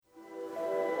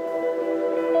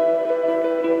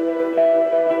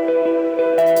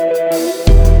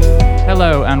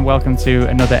and welcome to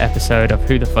another episode of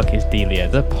Who the Fuck is Delia,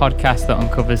 the podcast that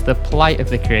uncovers the plight of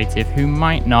the creative who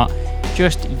might not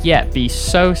just yet be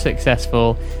so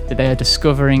successful that they are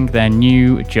discovering their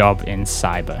new job in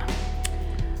cyber.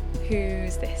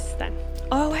 Who's this then?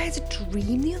 Oh, I had a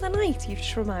dream the other night. You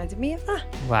just reminded me of that.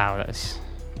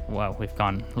 Wow, we've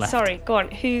gone left. Sorry, go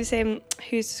on. Who's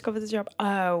discovered the job?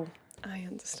 Oh, I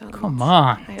understand. Come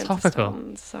on, I topical.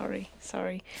 Understand.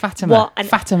 Sorry.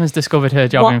 Fatima's discovered her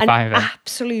job in Fiverr. What an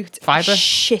absolute Fiverr?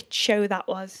 shit show that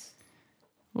was.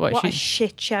 What a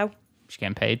shit show. She's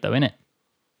getting paid though, innit?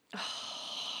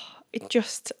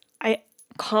 I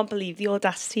can't believe the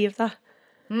audacity of that.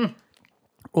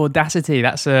 Audacity,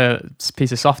 that's a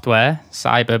piece of software,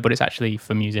 cyber, but it's actually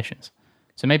for musicians.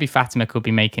 So maybe Fatima could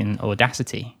be making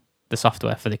Audacity, the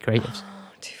software for the creatives.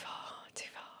 Oh, too far.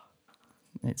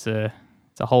 It's a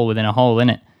hole within a hole,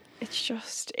 isn't it?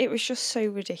 It was just so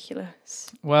ridiculous.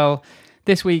 Well,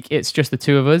 this week it's just the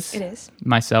two of us. It is.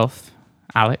 Myself,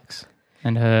 Alex,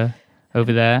 and her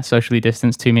over there, socially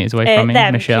distanced 2 meters away from me,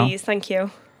 them, Michelle. Please, thank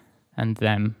you. And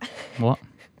them. What?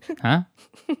 Huh?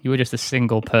 You were just a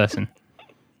single person.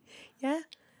 Yeah.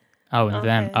 Oh, and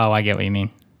them. Oh, I get what you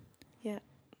mean. Yeah.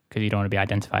 Because you don't want to be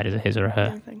identified as a his or a her.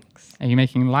 No, thanks. Are you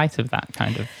making light of that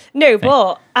kind of No, thing?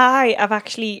 but I have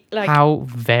actually How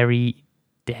very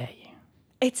dare you?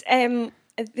 It's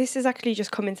this has actually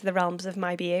just come into the realms of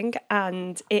my being,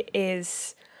 and it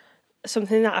is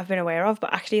something that I've been aware of,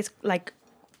 but actually it's like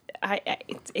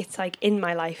it's like in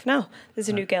my life now. There's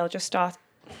a new girl just start.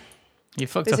 You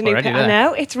fucked There's up a new already I there.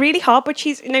 know, it's really hard, but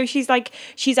she's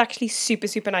actually super,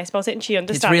 super nice about it, and she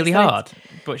understands. It's really that hard,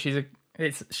 but she's a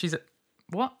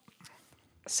what?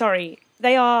 Sorry,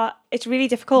 it's really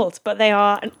difficult, but they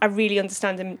are a really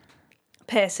understanding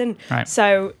person. Right.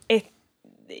 So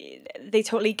they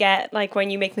totally get, like, when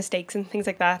you make mistakes and things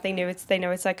like that. They know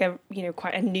it's like a,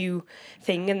 quite a new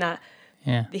thing, and that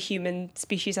the human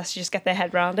species has to just get their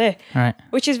head around it. Right.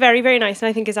 Which is very, very nice, and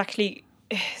I think is actually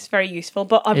it's very useful.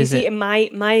 But obviously in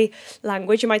my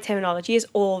language and my terminology is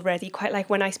already quite like,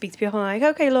 when I speak to people, I'm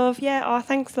like, okay, love, yeah, oh,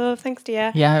 thanks, love, thanks,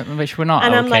 dear. Yeah, which we're not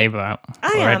about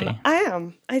already. I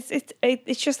am.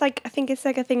 It's just like, I think it's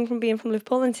like a thing from being from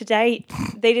Liverpool, and today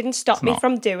they didn't stop me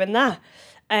from doing that.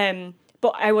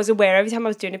 But I was aware every time I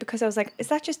was doing it, because I was like, is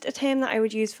that just a term that I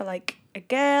would use for like a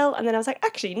girl? And then I was like,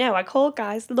 actually, no, I call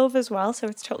guys love as well, so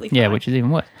it's totally fine. Yeah, which is even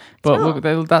worse. But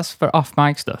that's for off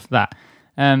mic stuff. That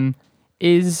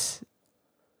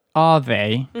are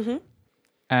they?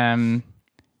 Are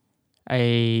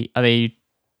they?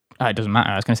 It doesn't matter.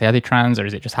 I was going to say, are they trans, or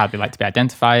is it just how they like to be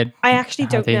identified? I actually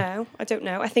don't know. I don't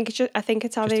know. I think it's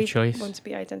how they want to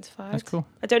be identified. That's cool.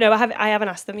 I don't know. I haven't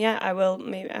asked them yet. I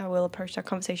will approach that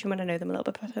conversation when I know them a little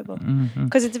bit better.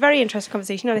 Because it's a very interesting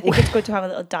conversation, and I think it's good to have a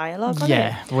little dialogue on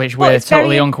it. Which we're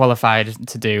totally unqualified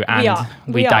to do, and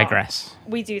we digress.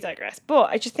 We do digress, but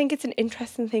I just think it's an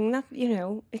interesting thing that,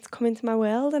 it's come into my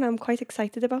world, and I'm quite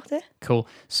excited about it. Cool.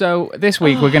 So this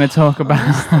week we're going to talk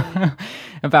about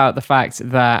about the fact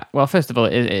that, well, first of all,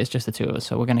 it's just the two of us,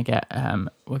 so we're going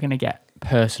to get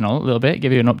personal a little bit,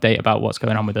 give you an update about what's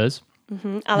going on with us.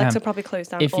 Alex will probably close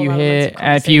down. If you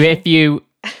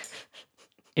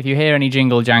hear any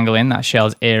jingle jangling, that's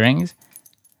Shell's earrings.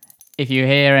 If you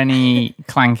hear any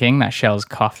clanking, that's Shell's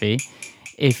coffee.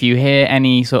 If you hear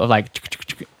any sort of like,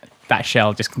 that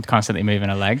Shell just constantly moving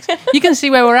her legs, you can see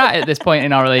where we're at this point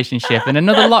in our relationship, and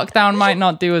another lockdown might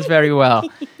not do us very well.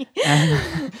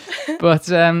 But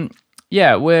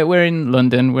we're in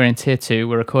London. We're in Tier 2.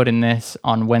 We're recording this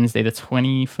on Wednesday, the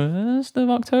 21st of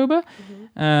October,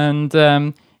 and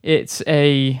to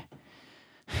say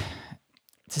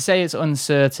it's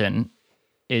uncertain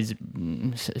is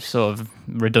sort of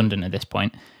redundant at this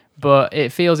point. But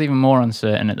it feels even more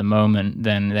uncertain at the moment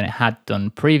than it had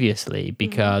done previously,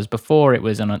 because before it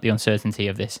was the uncertainty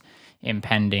of this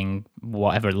impending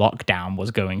whatever lockdown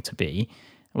was going to be,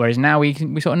 whereas now we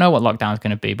sort of know what lockdown is going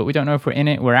to be, but we don't know if we're in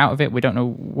it, we're out of it, we don't know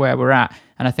where we're at.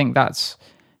 And I think that's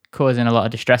causing a lot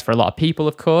of distress for a lot of people,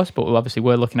 of course, but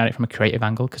we're looking at it from a creative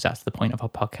angle, because that's the point of our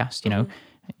podcast,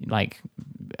 like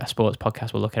a sports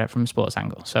podcast, we'll look at it from a sports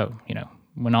angle. So,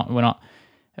 we're not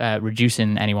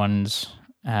reducing anyone's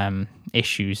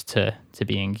issues to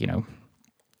being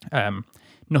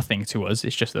nothing to us.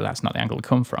 It's just that's not the angle to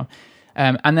come from.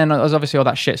 And then there's obviously all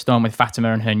that shitstorm with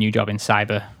Fatima and her new job in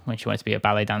cyber, when she wanted to be a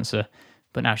ballet dancer,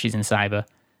 but now she's in cyber,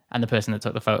 and the person that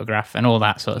took the photograph and all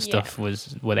that sort of stuff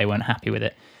was where they weren't happy with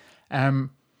it.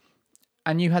 And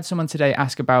you had someone today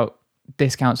ask about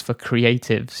discounts for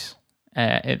creatives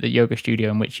at the yoga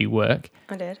studio in which you work.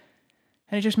 I did.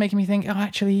 And it just making me think, oh,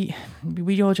 actually,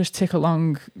 we all just tick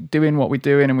along doing what we're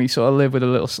doing, and we sort of live with a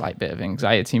little slight bit of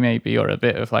anxiety, maybe, or a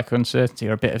bit of like uncertainty,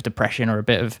 or a bit of depression, or a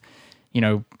bit of,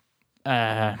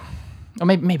 or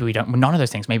maybe we don't. None of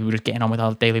those things. Maybe we're just getting on with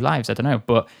our daily lives. I don't know.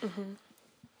 But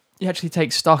you actually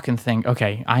take stock and think,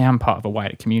 okay, I am part of a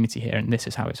wider community here, and this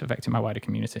is how it's affecting my wider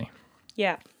community.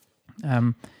 Yeah.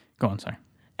 Go on, sorry.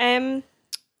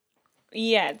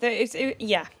 Yeah.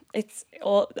 It's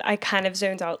all. I kind of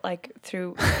zoned out like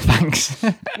through. Thanks.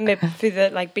 through the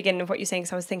like beginning of what you're saying,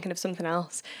 so I was thinking of something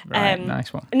else. Right,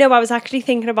 nice one. No, I was actually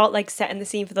thinking about like setting the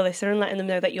scene for the listener and letting them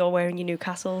know that you're wearing your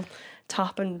Newcastle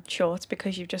top and shorts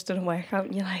because you've just done a workout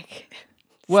and you're like,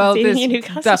 well,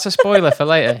 that's a spoiler for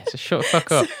later. So shut the fuck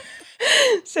up.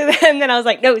 So then I was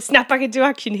like, no, snap back into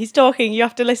action. He's talking. You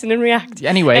have to listen and react.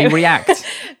 Anyway, react.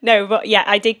 No, but yeah,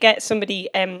 I did get somebody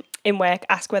in work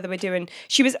ask whether we're doing.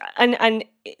 She was and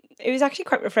it was actually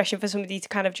quite refreshing for somebody to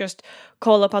kind of just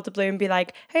call up out the blue and be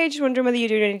like, hey, just wondering whether you're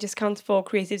doing any discounts for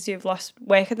creatives who've lost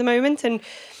work at the moment. And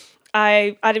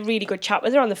I had a really good chat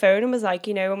with her on the phone and was like,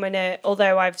 I'm gonna,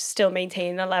 although I've still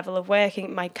maintained a level of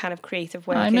working, my kind of creative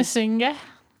work. I'm a singer.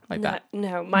 Like that.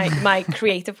 No, my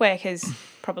creative work is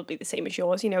probably the same as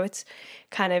yours. It's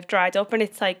kind of dried up, and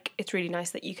it's like it's really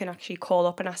nice that you can actually call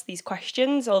up and ask these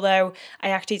questions. Although I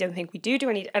actually don't think we do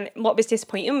any. And what was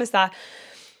disappointing was that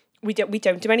we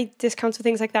don't do any discounts for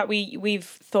things like that. We've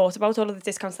thought about all of the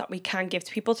discounts that we can give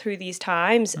to people through these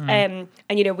times. And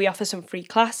we offer some free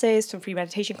classes, some free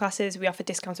meditation classes. We offer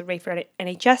discounted rate for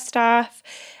NHS staff.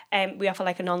 We offer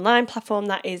like an online platform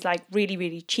that is like really,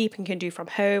 really cheap and can do from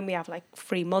home. We have like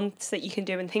 3 months that you can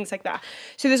do and things like that.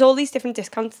 So there's all these different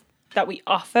discounts that we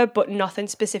offer, but nothing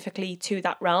specifically to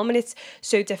that realm. And it's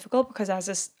so difficult because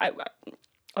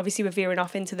obviously we're veering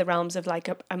off into the realms of like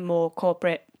a more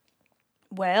corporate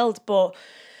world, but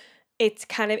it's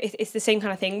kind of it's the same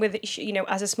kind of thing with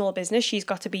as a small business, she's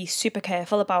got to be super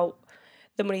careful about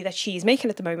the money that she's making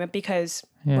at the moment because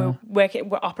we're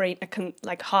operating at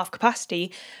like half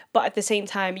capacity, but at the same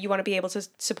time you want to be able to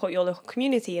support your local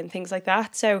community and things like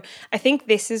that. So I think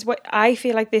this is what I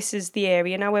feel like this is the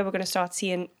area now where we're going to start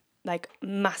seeing like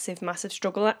massive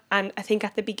struggle. And I think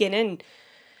at the beginning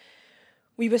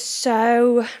we were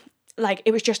so like,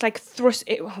 it was just like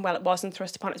it wasn't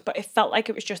thrust upon us, but it felt like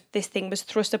it was just, this thing was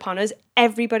thrust upon us.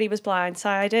 Everybody was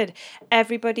blindsided.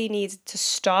 Everybody needed to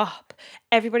stop.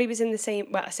 Everybody was in the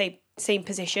same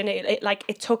position. It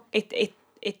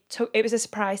was a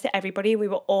surprise to everybody. We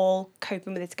were all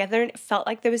coping with it together. And it felt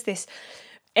like there was this,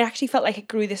 it actually felt like it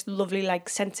grew this lovely like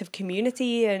sense of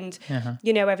community. And,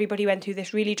 everybody went through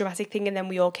this really dramatic thing. And then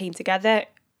we all came together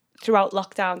throughout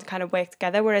lockdown to kind of work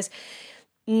together. Whereas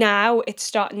now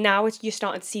you're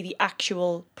starting to see the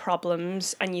actual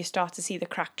problems, and you start to see the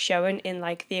cracks showing in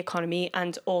like the economy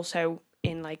and also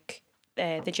in like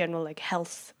the general like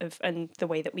health and the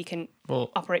way that we can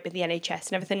operate with the NHS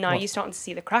and everything. Now you're starting to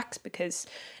see the cracks because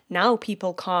now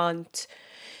people can't.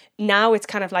 Now it's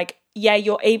kind of like, yeah,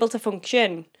 you're able to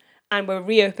function and we're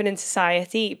reopening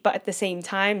society, but at the same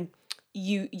time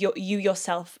you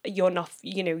yourself, you're not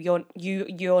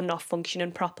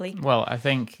functioning properly. Well, I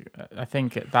think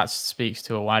that speaks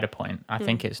to a wider point. I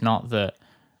think it's not that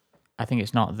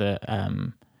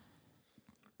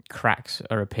cracks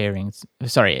are appearing.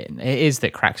 Sorry, it is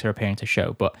that cracks are appearing to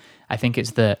show, but I think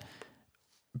it's that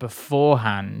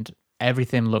beforehand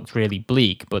everything looked really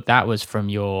bleak, but that was for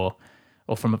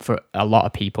a lot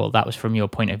of people, that was from your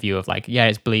point of view of like, yeah,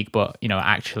 it's bleak, but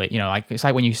actually, like it's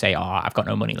like when you say, oh, I've got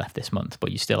no money left this month,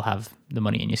 but you still have the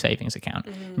money in your savings account.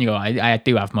 And you go, I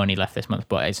do have money left this month,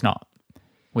 but it's not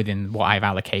within what I've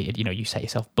allocated. You set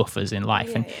yourself buffers in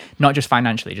life, not just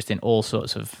financially, just in all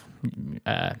sorts of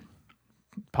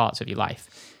parts of your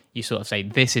life. You sort of say,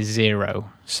 this is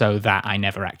zero, so that I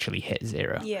never actually hit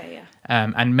zero.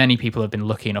 And many people have been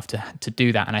lucky enough to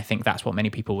do that, and I think that's what many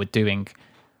people were doing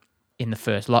in the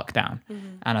first lockdown.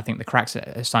 And I think the cracks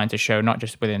are starting to show, not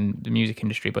just within the music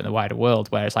industry, but in the wider world,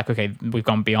 where it's like, okay, we've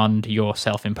gone beyond your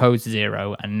self-imposed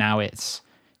zero, and now it's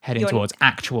heading towards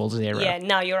actual zero. Yeah,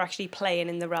 now you're actually playing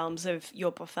in the realms of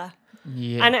your buffer.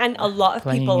 Yeah, and a lot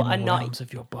of people are not. Realms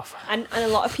of your buffer. And a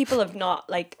lot of people have not,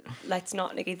 like, let's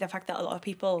not negate the fact that a lot of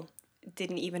people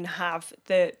didn't even have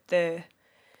the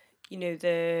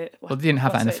well, they didn't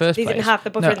have that in the first place. They didn't have the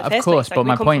buffer in the first place. Of course, like, but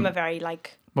my point. From a very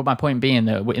like. But my point being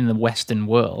that in the Western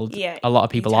world, a lot of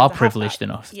people are privileged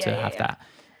enough to have that.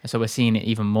 So we're seeing it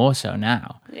even more so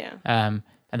now. Yeah.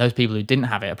 And those people who didn't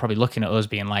have it are probably looking at us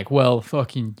being like, well,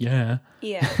 fucking yeah.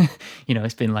 Yeah.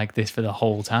 It's been like this for the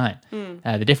whole time.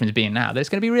 The difference being now that it's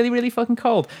going to be really, really fucking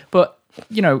cold. But,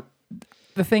 the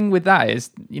thing with that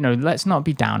is, let's not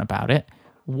be down about it.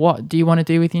 what do you want to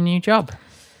do with your new job?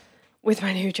 With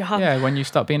my new job. Yeah, when you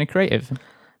stop being a creative.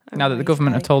 Now that the Right,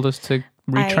 government have okay. told us to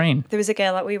retrain. There was a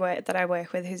girl that I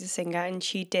work with who's a singer, and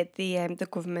she did the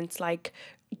government's like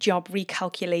job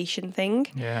recalculation thing.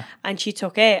 Yeah. And she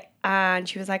took it and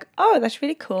she was like, "Oh, that's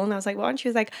really cool." And I was like, "What?" And she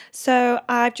was like, "So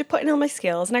I've just put in all my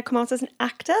skills and I come out as an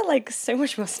actor, like so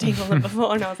much more stable than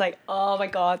before." And I was like, "Oh my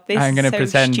god, this I'm going is to so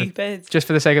pretend, stupid." just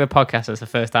for the sake of the podcast, that's the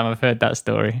first time I've heard that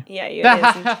story. Yeah, it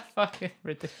isn't. Fucking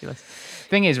ridiculous.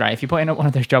 Thing is, right, if you're putting up one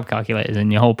of those job calculators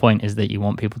and your whole point is that you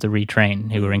want people to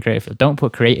retrain who are in creative field, don't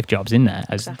put creative jobs in there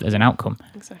as an outcome.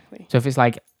 Exactly. So if it's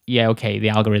like, yeah, okay, the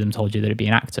algorithm told you that it'd be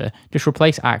an actor, just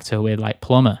replace actor with like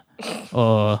plumber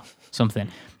or something.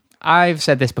 I've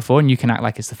said this before, and you can act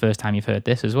like it's the first time you've heard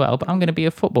this as well, but I'm going to be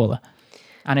a footballer.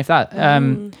 And if that,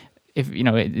 if you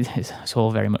know, it's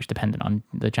all very much dependent on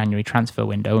the January transfer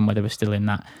window and whether we're still in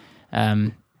that,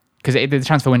 because the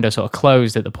transfer window sort of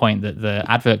closed at the point that the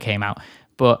advert came out.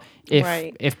 But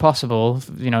if possible,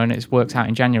 you know, and it works out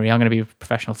in January, I'm going to be a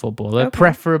professional footballer,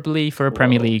 preferably for a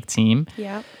Premier League team.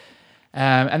 Yeah.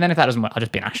 And then if that doesn't work, I'll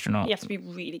just be an astronaut. You have to be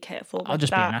really careful. I'll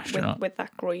just be an astronaut. With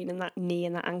that groin and that knee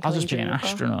and that ankle. I'll just be an injury.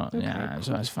 astronaut. Okay, Yeah, cool.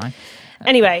 so that's fine.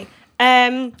 Anyway,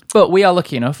 But we are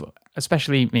lucky enough,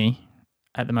 especially me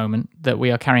at the moment, that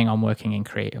we are carrying on working in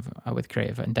with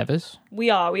creative endeavors. we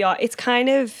are. It's kind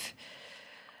of,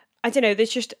 I don't know. There's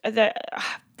just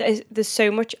there's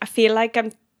so much. I feel like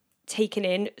I'm taking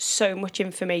in so much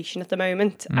information at the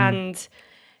moment, and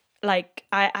like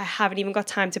I haven't even got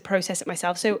time to process it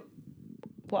myself. So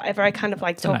whatever I kind of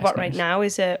like talk about right now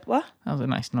is what? That was a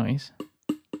nice noise.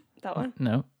 That one?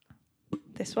 No,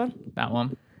 This one? that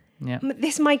one. Yeah.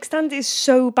 This mic stand is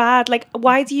so bad. Like,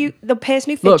 why do you, the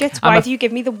person who fidgets, why do you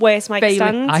give me the worst mic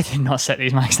stand? I did not set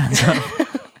these mic stands up.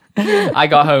 I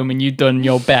got home and you'd done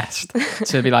your best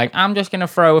to be like, I'm just going to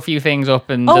throw a few things up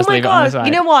and just leave it on the side.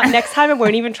 You know what? Next time I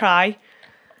won't even try.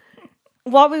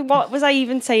 What was I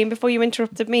even saying before you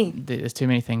interrupted me? There's too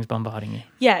many things bombarding you.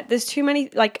 Yeah, there's too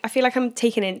many, like, I feel like I'm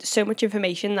taking in so much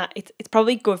information that it's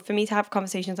probably good for me to have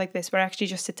conversations like this where I actually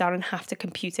just sit down and have to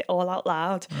compute it all out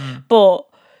loud. But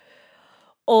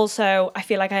also, I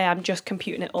feel like I am just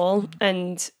computing it all.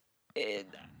 And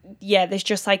yeah, there's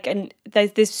just like, and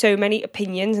there's so many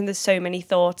opinions and there's so many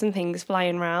thoughts and things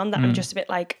flying around that I'm just a bit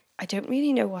like, I don't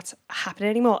really know what's happening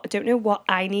anymore. I don't know what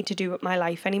I need to do with my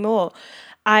life anymore.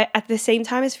 I, at the same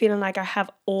time as feeling like I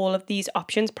have all of these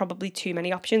options, probably too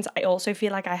many options, I also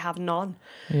feel like I have none.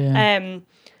 Yeah.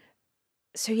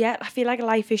 So yeah, I feel like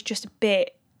life is just a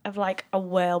bit of like a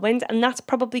whirlwind, and that's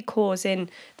probably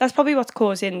what's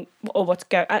causing or what's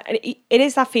going. It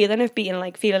is that feeling of feeling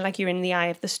like you're in the eye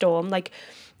of the storm. Like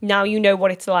now you know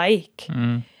what it's like.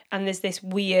 And there's this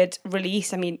weird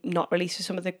release. I mean, not release for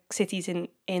some of the cities in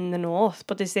the north,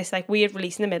 but there's this like weird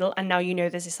release in the middle, and now you know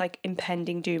there's this like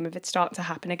impending doom of it starting to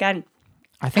happen again.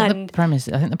 I think the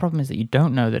problem is that you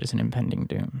don't know that it's an impending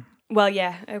doom. Well,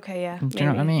 yeah, okay, yeah. Do you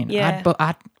know what I mean? Yeah.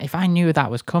 If I knew that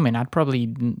was coming, I'd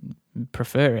probably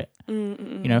prefer it. You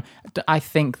know, I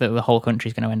think that the whole country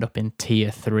is going to end up in tier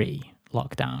 3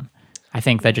 lockdown. I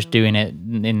think they're just doing it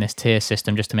in this tier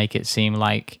system just to make it seem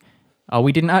like, oh,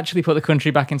 we didn't actually put the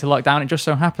country back into lockdown. It just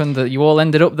so happened that you all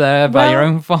ended up there by your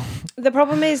own fault. The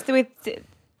problem is with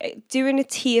doing a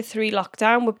tier 3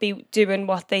 lockdown would be doing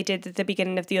what they did at the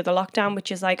beginning of the other lockdown,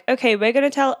 which is like, okay, we're going to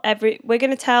tell everyone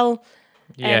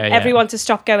to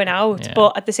stop going out,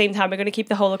 but at the same time we're going to keep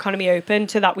the whole economy open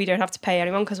so that we don't have to pay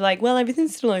anyone, because we're like, well,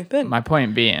 everything's still open. My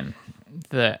point being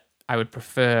that I would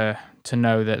prefer to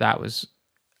know that was,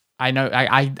 I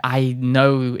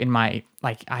know in my,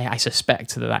 like, I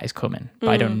suspect that is coming, but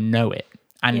I don't know it,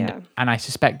 and I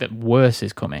suspect that worse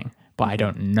is coming, but I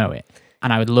don't know it.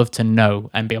 And I would love to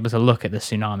know and be able to look at the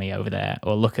tsunami over there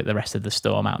or look at the rest of the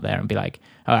storm out there and be like,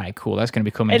 all right, cool, that's going to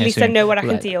be coming. At least soon. I know what I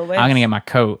can deal with. I'm going to get my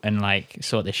coat and like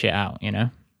sort this shit out, you know?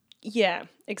 Yeah,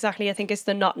 exactly. I think it's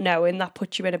the not knowing that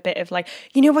puts you in a bit of like,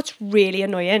 you know what's really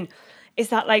annoying? Is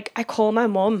that like I call my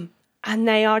mum and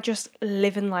they are just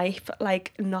living life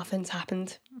like nothing's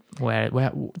happened. Where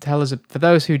tell us, for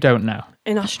those who don't know.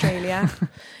 In Australia.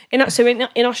 In Australia,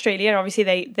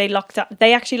 obviously they locked up.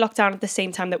 They actually locked down at the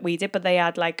same time that we did, but they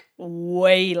had like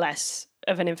way less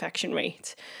of an infection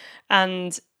rate,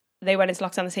 and they went into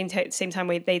lockdown the same time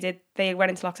they did. They went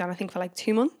into lockdown, I think, for like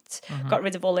 2 months. Got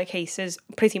rid of all their cases,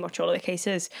 pretty much all of their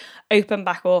cases. Opened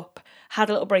back up. Had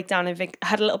a little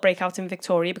breakout in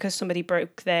Victoria because somebody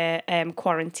broke their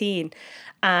quarantine,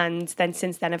 and then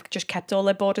since then have just kept all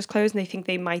their borders closed, and they think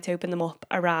they might open them up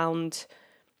around.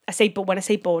 But when I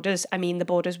say borders, I mean the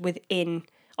borders within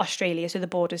Australia, so the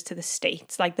borders to the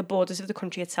States. Like the borders of the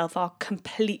country itself are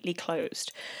completely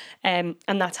closed. And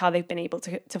that's how they've been able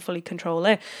to fully control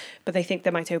it. But they think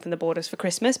they might open the borders for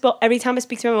Christmas. But every time I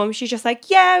speak to my mum, she's just like,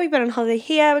 yeah, we've been on holiday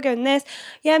here, we're going this.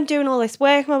 Yeah, I'm doing all this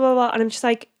work, blah, blah, blah. And I'm just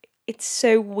like, it's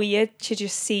so weird to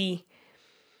just see,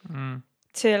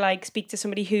 to like speak to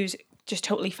somebody who's just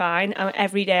totally fine. And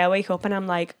every day I wake up and I'm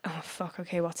like, oh, fuck,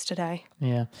 okay, what's today?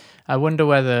 Yeah. I wonder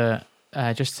whether,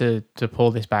 just to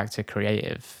pull this back to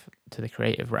the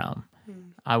creative realm,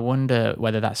 I wonder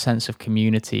whether that sense of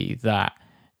community that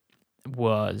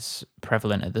was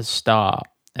prevalent at the start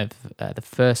of the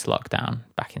first lockdown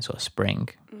back in sort of spring,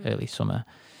 early summer,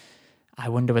 I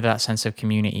wonder whether that sense of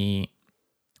community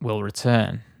will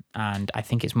return. And I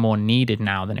think it's more needed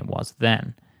now than it was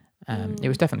then. It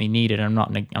was definitely needed. I'm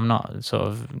not sort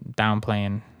of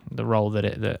downplaying the role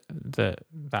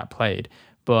that played,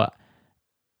 but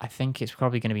I think it's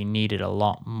probably going to be needed a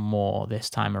lot more this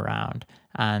time around.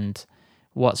 And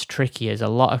what's tricky is a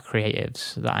lot of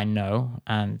creatives that I know,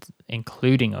 and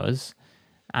including us,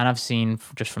 and I've seen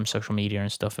just from social media and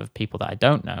stuff of people that I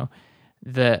don't know,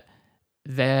 that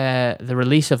the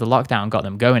release of the lockdown got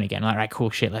them going again. Like, right,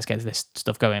 cool, shit, let's get this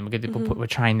stuff going. We're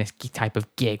trying this type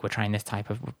of gig. We're trying this type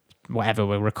of whatever.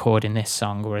 We're recording this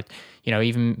song. Or,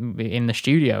 even in the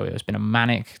studio, it's been a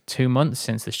manic 2 months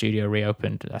since the studio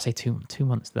reopened. I say 2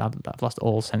 months. I've lost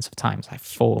all sense of time. It's like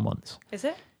 4 months. Is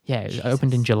it? Yeah, it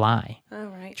opened in July. Oh,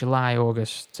 right. July,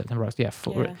 August, September, yeah,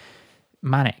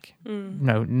 manic.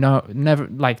 No, never,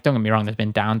 like, don't get me wrong, there's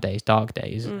been down days, dark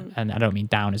days, and I don't mean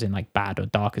down as in like bad or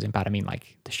dark as in bad. I mean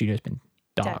like the studio's been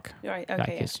dark. Right,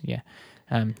 okay.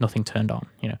 Like, nothing turned on,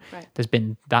 Right. There's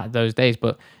been those days,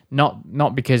 but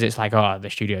not because it's like, oh, the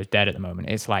studio's dead at the moment.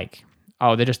 It's like,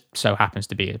 oh, there just so happens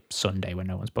to be a Sunday when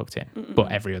no one's booked in,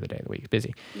 but every other day of the week is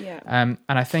busy. Yeah. And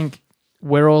I think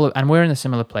we're in a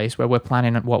similar place where we're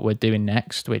planning what we're doing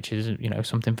next, which is,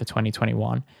 something for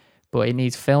 2021. But it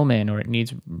needs filming, or it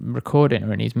needs recording,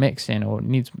 or it needs mixing, or it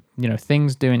needs,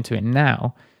 things doing to it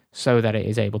now so that it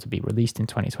is able to be released in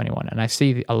 2021. And I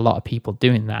see a lot of people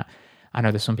doing that. I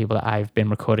know there's some people that I've been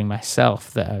recording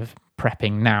myself that are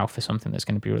prepping now for something that's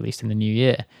going to be released in the new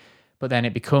year. But then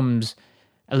it becomes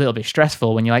a little bit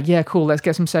stressful when you're like, yeah, cool, let's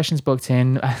get some sessions booked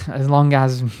in, as long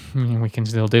as we can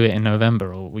still do it in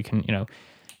November, or we can,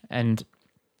 and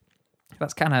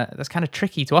that's kind of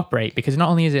tricky to operate, because not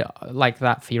only is it like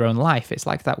that for your own life, it's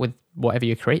like that with whatever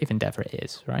your creative endeavor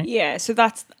is, right? Yeah, so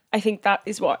I think that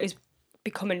is what is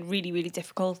becoming really, really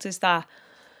difficult, is that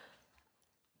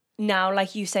now,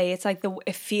 like you say, it's like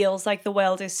it feels like the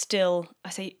world is still,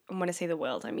 when I say the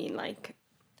world, I mean like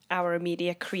our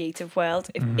immediate creative world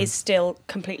is still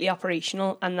completely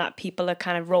operational, and that people are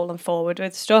kind of rolling forward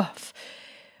with stuff.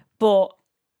 But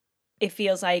it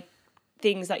feels like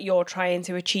things that you're trying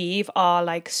to achieve are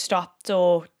like stopped,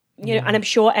 or and I'm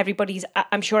sure everybody's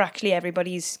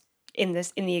in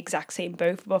the exact same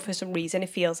boat, but for some reason it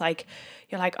feels like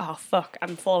you're like, oh fuck,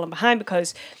 I'm falling behind,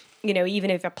 because even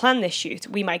if I plan this shoot,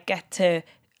 we might get to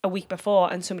a week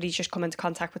before and somebody's just come into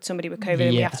contact with somebody with COVID,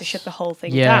 and we have to shut the whole thing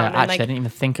down. Yeah, actually, I didn't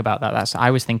even think about that. I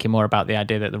was thinking more about the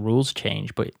idea that the rules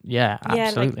change, but yeah,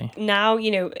 absolutely. Like now,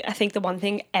 I think the one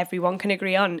thing everyone can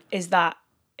agree on is that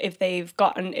if they've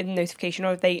gotten a notification,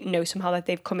 or if they know somehow that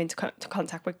they've come into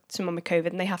contact with someone with COVID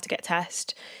and they have to get a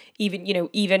test, even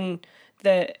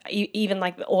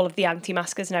like all of the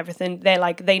anti-maskers and everything,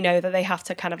 they know that they have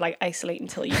to kind of like isolate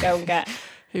until you go and get.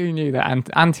 Who knew that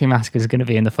anti-masker is going to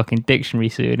be in the fucking dictionary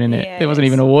soon, isn't it? There wasn't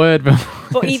even a word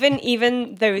before. But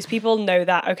even those people know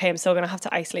that, okay, I'm still going to have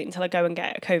to isolate until I go and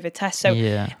get a COVID test. So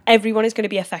everyone is going to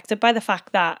be affected by the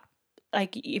fact that,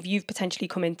 like, if you've potentially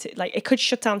come into, like, it could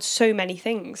shut down so many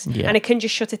things, and it can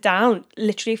just shut it down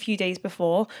literally a few days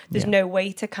before. There's no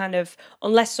way to kind of,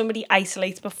 unless somebody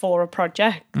isolates before a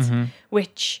project,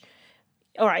 which,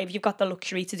 all right, if you've got the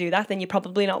luxury to do that, then you're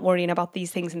probably not worrying about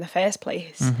these things in the first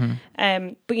place.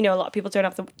 But a lot of people don't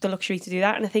have the luxury to do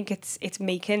that, and I think it's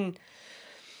putting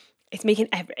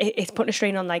a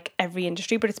strain on like every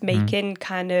industry, but it's making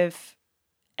kind of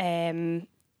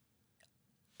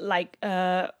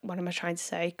what am I trying to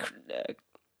say?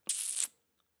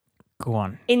 Go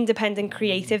on. Independent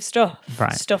creative stuff,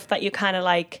 right? Stuff that you kind of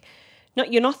like.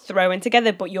 You're not throwing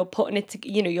together, but you're putting it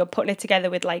together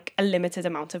with like a limited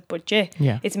amount of budget.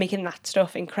 Yeah, it's making that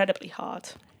stuff incredibly hard.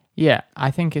 Yeah, I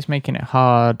think it's making it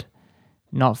hard,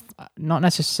 not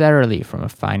necessarily from a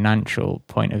financial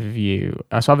point of view.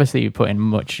 So obviously you put in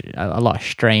a lot of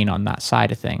strain on that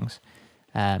side of things,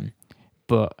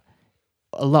 but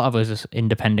a lot of us as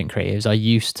independent creatives are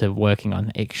used to working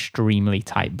on extremely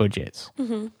tight budgets.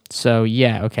 So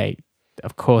yeah, okay,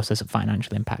 of course there's a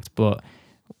financial impact, but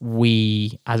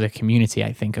we as a community,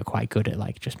 I think, are quite good at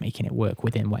like just making it work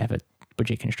within whatever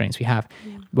budget constraints we have.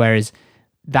 Whereas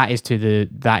that is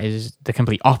the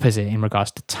complete opposite in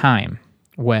regards to time,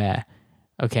 where,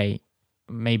 okay,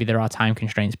 maybe there are time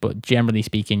constraints, but generally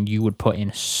speaking, you would put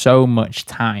in so much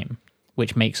time,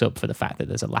 which makes up for the fact that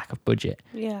there's a lack of budget.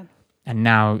 Yeah. And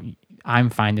now I'm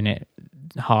finding it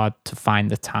hard to find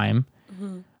the time.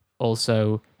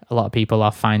 Also, a lot of people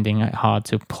are finding it hard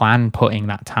to plan putting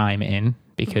that time in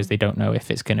because they don't know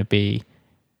if it's going to be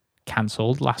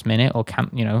cancelled last minute or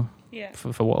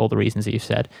for all the reasons that you've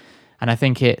said. And I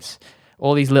think it's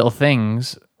all these little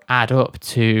things add up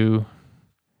to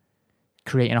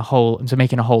making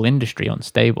a whole industry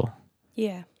unstable.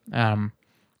 Yeah. And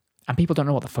people don't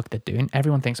know what the fuck they're doing.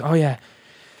 Everyone thinks, oh yeah,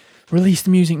 release the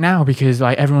music now because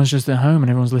like everyone's just at home and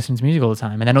everyone's listening to music all the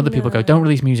time. And then other people go, don't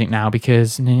release music now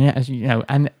because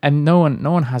and no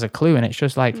one has a clue. And it's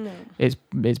just like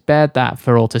it's bared that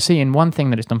for all to see. And one thing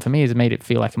that it's done for me is it made it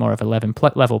feel like more of a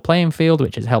level playing field,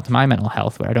 which has helped my mental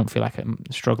health, where I don't feel like I'm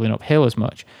struggling uphill as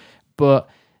much. But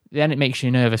then it makes you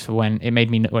nervous for when it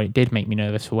did make me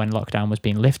nervous for when lockdown was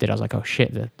being lifted. I was like, oh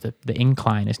shit, the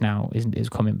incline is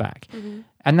coming back.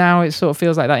 And now it sort of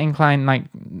feels like that incline, like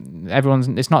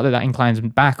it's not that incline's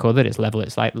back or that it's level.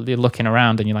 It's like you're looking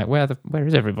around and you're like, where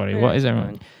is everybody? What is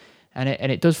everyone? And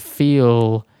it does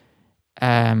feel,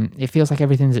 it feels like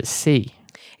everything's at sea.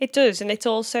 It does. And it's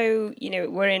also,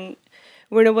 we're in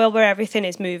a world where everything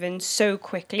is moving so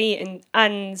quickly,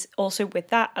 and also with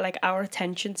that, like our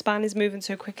attention span is moving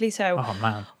so quickly. So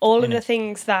all of the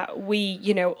things that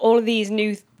all of these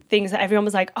new things that everyone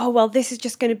was like, oh, well, this is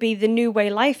just going to be the new way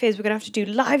life is. We're going to have to do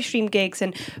live stream gigs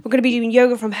and we're going to be doing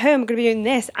yoga from home. We're going to be doing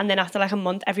this. And then after like a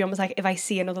month, everyone was like, if I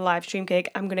see another live stream gig,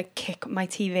 I'm going to kick my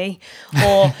TV.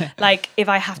 Or like if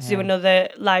I have to do another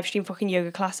live stream fucking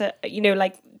yoga class,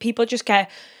 like people just get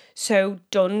so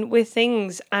done with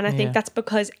things. And I think that's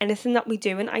because anything that we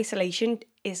do in isolation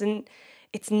it's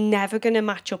never going to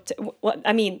match up to what,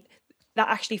 I mean, that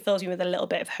actually fills me with a little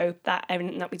bit of hope that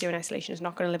everything that we do in isolation is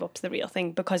not going to live up to the real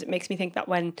thing, because it makes me think that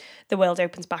when the world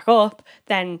opens back up,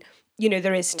 then,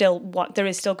 there is still going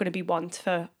to be want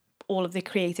for all of the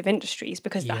creative industries,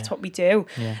 because that's what we do.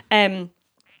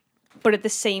 But at the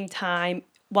same time,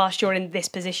 whilst you're in this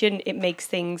position, it makes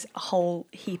things a whole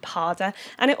heap harder.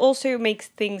 And it also makes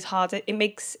things harder. It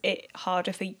makes it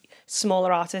harder for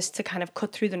smaller artists to kind of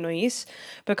cut through the noise,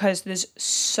 because there's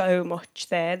so much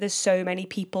there. There's so many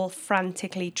people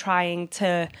frantically trying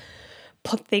to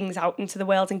put things out into the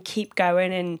world and keep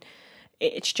going. And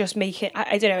it's just making,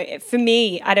 I don't know, for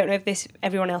me, I don't know if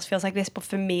everyone else feels like this, but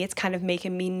for me, it's kind of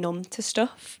making me numb to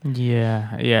stuff.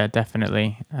 Yeah,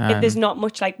 definitely. There's not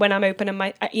much, like when I'm opening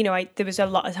there was a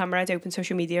lot of time where I'd open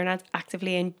social media and I'd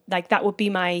actively, and like that would be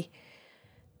my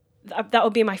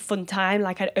fun time.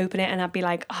 Like I'd open it and I'd be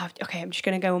like, oh, okay, I'm just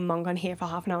going to go and mong on here for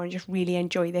half an hour and just really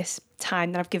enjoy this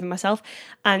time that I've given myself.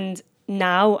 And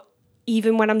now,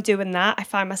 even when I'm doing that, I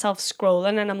find myself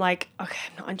scrolling and I'm like, okay,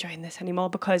 I'm not enjoying this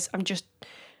anymore, because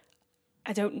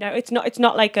I don't know. It's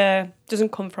not like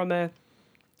doesn't come from a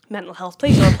mental health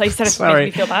place or a place that makes me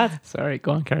feel bad. Sorry,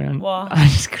 go on, carry on. What? I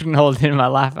just couldn't hold it in my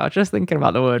laugh. I was just thinking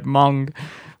about the word mong.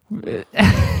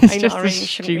 It's just a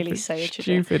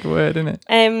stupid word, isn't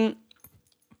it?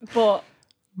 But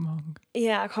mong.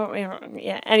 Yeah, I can't remember.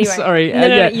 Yeah, anyway. Sorry.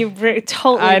 No, you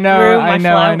totally I know.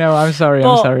 I'm sorry.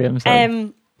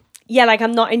 Yeah, like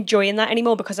I'm not enjoying that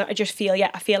anymore, because I just feel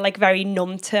like very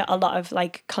numb to a lot of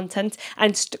like content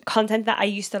and content that I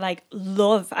used to like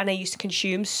love and I used to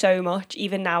consume so much.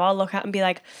 Even now I'll look at and be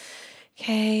like,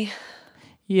 okay.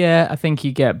 Yeah, I think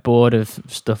you get bored of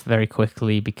stuff very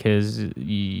quickly, because all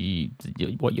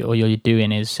you're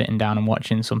doing is sitting down and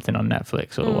watching something on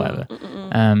Netflix or whatever.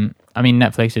 I mean,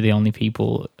 Netflix are the only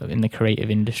people in the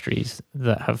creative industries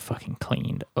that have fucking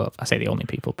cleaned up. I say the only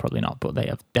people, probably not, but they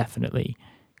have definitely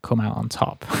come out on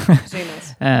top.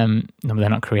 No, they're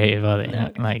not creative, are they?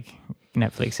 No. Like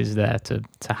Netflix is there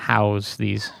to house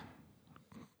these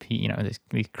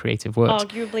creative works.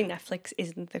 Arguably Netflix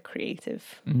isn't the creative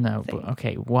thing. But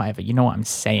okay, whatever, you know what I'm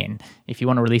saying. If you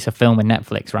want to release a film with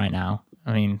Netflix right now,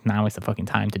 I mean, now is the fucking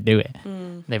time to do it.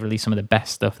 They've released some of the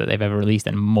best stuff that they've ever released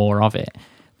and more of it.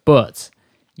 But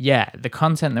yeah, the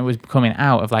content that was coming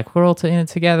out of like, we're all in it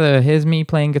together, here's me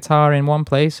playing guitar in one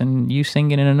place and you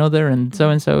singing in another, and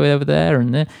so over there,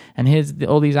 and here's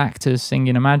all these actors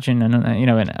singing Imagine, and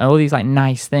and all these like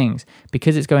nice things,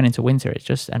 because it's going into winter. It's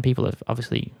just, and people are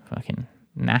obviously fucking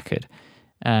knackered,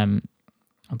 I'm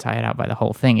tired out by the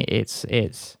whole thing. It's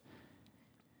there's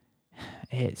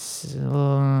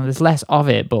less of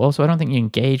it, but also I don't think you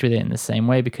engage with it in the same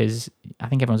way, because I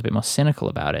think everyone's a bit more cynical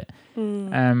about it.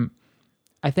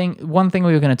 I think one thing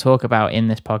we were going to talk about in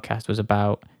this podcast was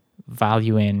about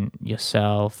valuing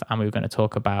yourself, and we were going to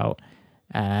talk about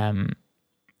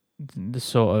the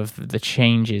sort of the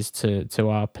changes to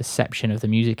our perception of the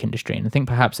music industry. And I think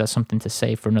perhaps that's something to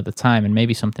save for another time, and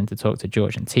maybe something to talk to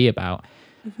George and T about,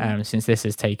 since this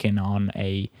has taken on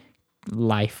a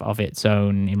life of its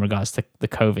own in regards to the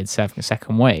COVID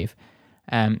second wave.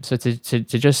 So to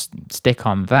just stick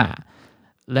on that,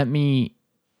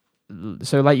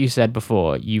 so like you said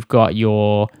before, you've got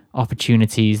your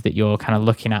opportunities that you're kind of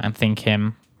looking at and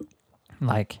thinking,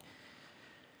 like,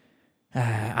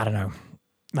 I don't know,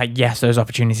 like, yes, those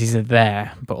opportunities are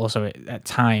there, but also at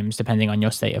times, depending on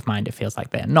your state of mind, it feels like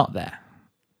they're not there.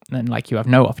 And like you have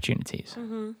no opportunities.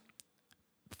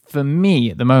 For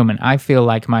me at the moment, I feel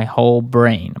like my whole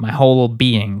brain, my whole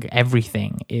being,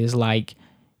 everything is like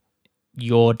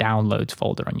your downloads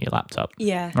folder on your laptop.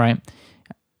 Yeah. Right?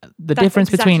 That's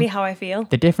exactly how I feel.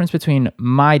 The difference between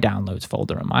my downloads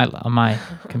folder on my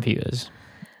computers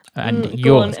and Go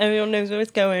yours. on, everyone knows where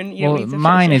it's going.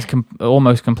 Mine is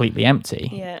almost completely empty.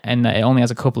 Yeah. And it only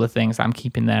has a couple of things that I'm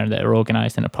keeping there that are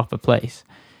organized in a proper place.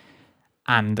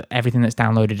 And everything that's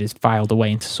downloaded is filed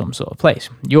away into some sort of place.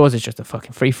 Yours is just a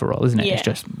fucking free-for-all, isn't it? Yeah. It's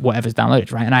just whatever's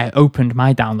downloaded, right? And I opened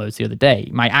my downloads the other day,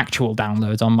 my actual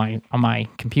downloads on my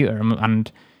computer,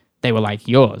 and they were like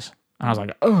yours. And I was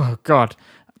like, oh, God,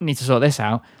 I need to sort this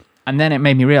out. And then it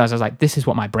made me realize, I was like, this is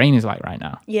what my brain is like right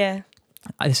now. Yeah.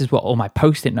 This is what all my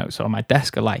Post-it notes on my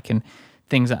desk are like, and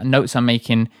notes I'm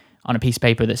making on a piece of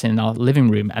paper that's in our living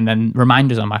room, and then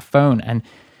reminders on my phone. And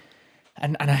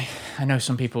I know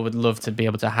some people would love to be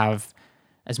able to have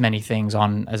as many things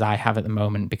on as I have at the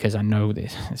moment, because I know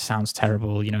this it sounds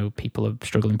terrible. You know, people are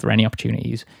struggling for any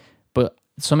opportunities, but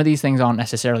some of these things aren't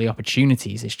necessarily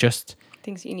opportunities. It's just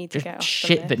things that you need to get off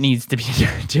shit that needs to be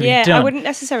done. I wouldn't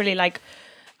necessarily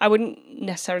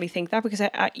think that, because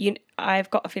I've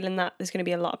got a feeling that there's going to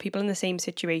be a lot of people in the same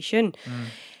situation.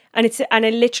 And I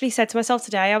literally said to myself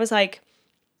today, I was like,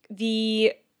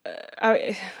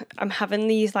 I'm having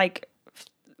these like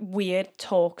weird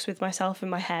talks with myself in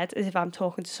my head as if I'm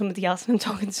talking to somebody else, and I'm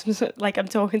talking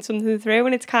something through,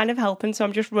 and it's kind of helping. So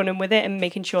I'm just running with it and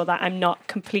making sure that I'm not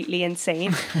completely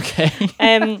insane. Okay.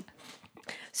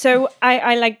 So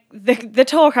I like the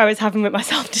talk I was having with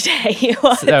myself today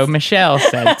was... So Michelle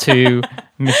said to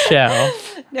Michelle...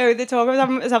 No, the talk I was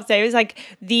having with myself today was like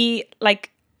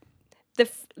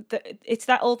it's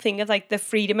that old thing of like the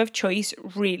freedom of choice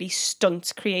really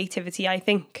stunts creativity, I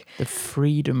think. The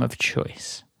freedom of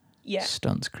choice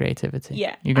stunts creativity.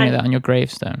 Yeah. You're going to get that on your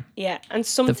gravestone. Yeah, and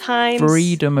sometimes... The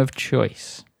freedom of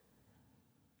choice.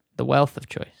 The wealth of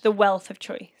choice. The wealth of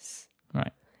choice.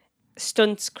 Right.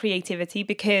 Stunts creativity,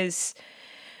 because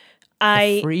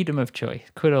the freedom of choice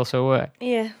could also work.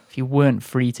 Yeah. If you weren't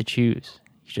free to choose,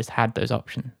 you just had those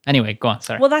options. Anyway, go on.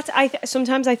 Sorry. Well,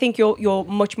 sometimes I think you're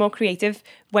much more creative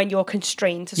when you're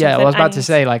constrained to something. Yeah, I was about to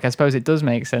say, like, I suppose it does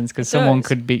make sense, because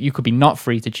you could be not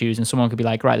free to choose, and someone could be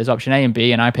like, right, there's option A and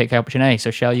B, and I pick option A.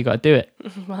 So, Shell, you got to do it.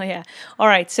 Well, yeah. All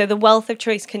right. So the wealth of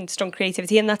choice can stunt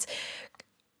creativity, and that's.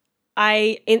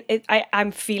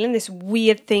 I'm feeling this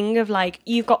weird thing of like,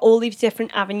 you've got all these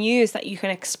different avenues that you can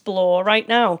explore right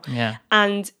now. Yeah.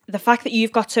 And the fact that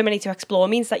you've got so many to explore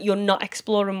means that you're not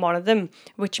exploring one of them,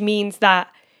 which means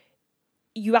that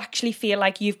you actually feel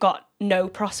like you've got no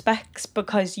prospects,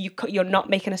 because you're not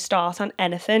making a start on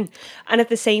anything. And at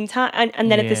the same time,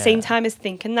 and then at the same time as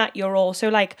thinking that, you're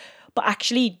also like, but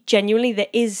actually, genuinely, there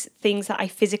is things that I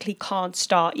physically can't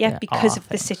start yet because of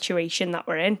the situation that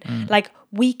we're in. Like,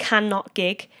 we cannot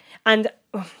gig. And,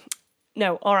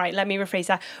 no, all right, let me rephrase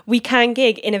that. We can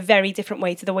gig in a very different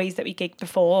way to the ways that we gigged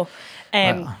before.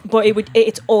 But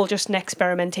it's all just an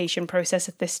experimentation process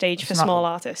at this stage for small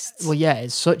artists. Well, yeah,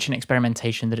 it's such an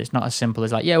experimentation that it's not as simple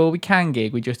as like, yeah, well, we can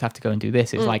gig, we just have to go and do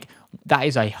this. It's like, that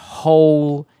is a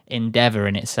whole endeavor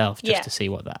in itself just to see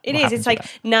what is. It's like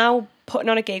now putting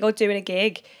on a gig or doing a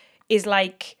gig is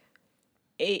like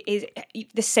is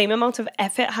the same amount of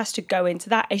effort has to go into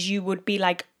that as you would be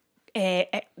like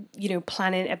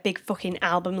planning a big fucking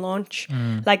album launch.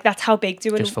 Like, that's how big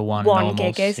doing just for one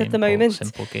gig is at the moment.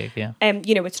 Simple gig, yeah.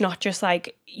 It's not just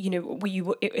like,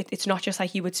 it's not just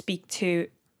like you would speak to.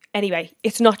 Anyway,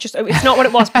 it's not what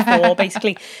it was before,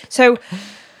 basically. So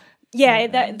yeah,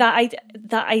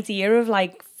 that idea of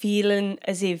like feeling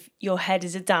as if your head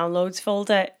is a downloads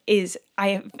folder is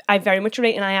I very much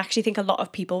relate, and I actually think a lot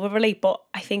of people will relate, but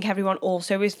I think everyone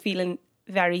also is feeling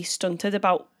very stunted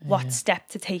about what step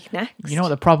to take next. You know what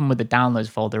the problem with the downloads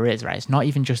folder is, right? It's not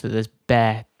even just that there's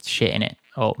bare shit in it.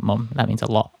 Oh, mum, that means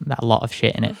a lot of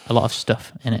shit in it, a lot of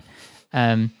stuff in it.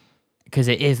 because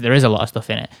there is a lot of stuff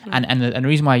in it. And the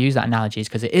reason why I use that analogy is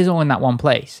because it is all in that one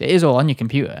place. It is all on your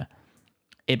computer,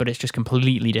 but it's just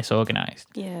completely disorganized.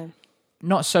 Yeah.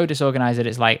 Not so disorganized that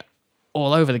it's like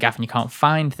all over the gaff and you can't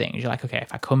find things. You're like, okay,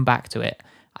 if I come back to it,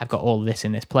 I've got all this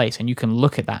in this place, and you can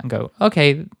look at that and go,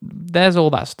 okay, there's all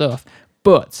that stuff,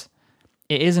 but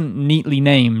it isn't neatly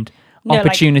named. No,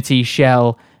 Opportunity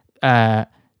Shell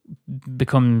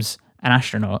becomes an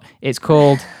astronaut. It's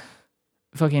called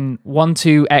fucking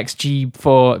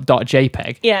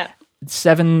 12xg4.jpg. Yeah.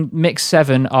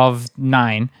 7 of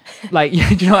 9. Like, do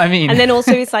you know what I mean? And then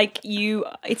also it's like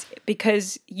it's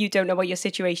because you don't know what your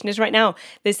situation is right now.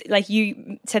 There's like,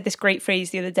 you said this great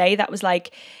phrase the other day that was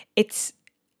like, it's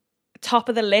top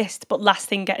of the list but last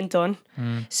thing getting done.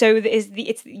 So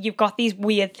you've got these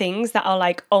weird things that are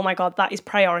like, oh my god, that is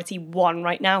priority 1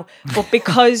 right now, but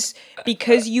because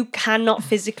you cannot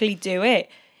physically do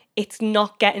it, it's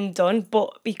not getting done.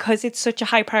 But because it's such a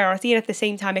high priority and at the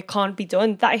same time it can't be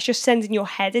done, that is just sending your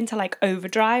head into like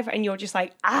overdrive, and you're just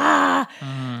like,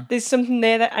 there's something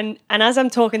there that, and as I'm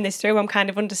talking this through, I'm kind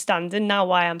of understanding now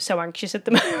why I'm so anxious at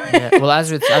the moment. Yeah. Well, as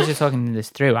you're talking this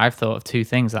through, I've thought of 2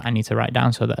 things that I need to write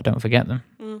down so that I don't forget them.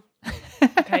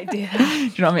 Okay, do that. Do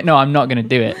you know what I mean? No, I'm not going to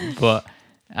do it, but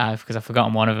because I've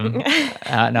forgotten one of them.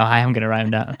 No, I am going to write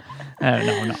them down.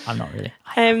 No, I'm not really.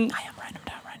 I am writing them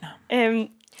down right now.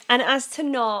 And as to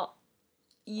not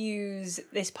use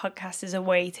this podcast as a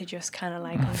way to just kind of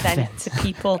like vent to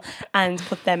people and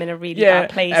put them in a really bad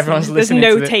place. Everyone's There's listening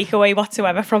no to takeaway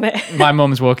whatsoever from it. My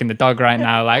mum's walking the dog right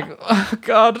now, like, oh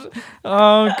god,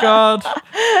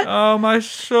 oh my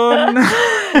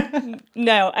son.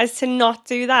 No, as to not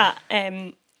do that,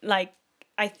 like,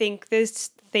 I think there's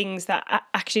things that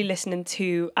actually listening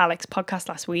to Alex's podcast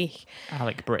last week,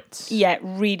 Alec Brits,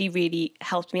 really, really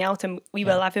helped me out, and we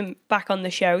will have him back on the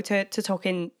show to talk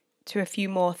into a few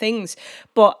more things.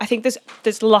 But I think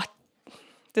there's lots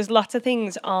of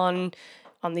things on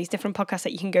these different podcasts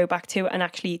that you can go back to and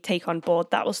actually take on board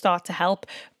that will start to help.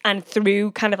 And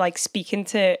through kind of like speaking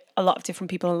to a lot of different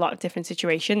people in a lot of different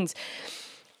situations,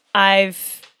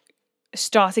 I've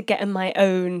started getting my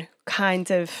own kind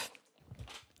of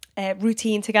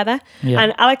routine together.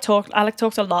 And Alec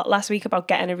talked a lot last week about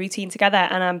getting a routine together,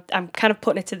 and I'm kind of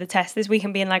putting it to the test this week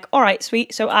and being like, all right,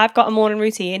 sweet, so I've got a morning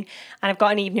routine and I've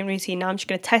got an evening routine. Now I'm just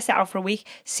going to test it out for a week,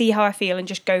 see how I feel, and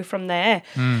just go from there.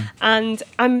 And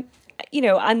I'm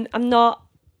not,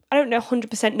 I don't know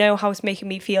 100% know how it's making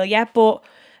me feel yet, but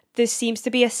there seems to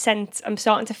be I'm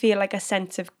starting to feel like a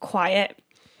sense of quiet,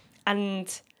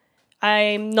 and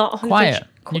I'm not 100% quiet.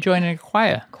 You're joining a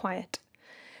choir. Quiet.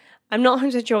 I'm not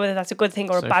 100% sure whether that's a good thing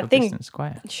or a bad thing. Distance,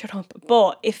 quiet. Shut up.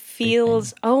 But it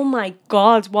feels, oh my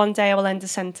God, one day I will end a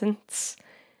sentence.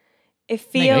 It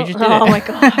feels, oh my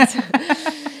God.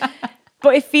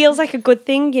 But it feels like a good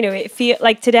thing, you know. It feel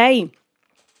like today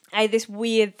I had this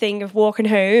weird thing of walking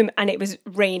home and it was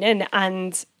raining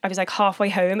and I was like halfway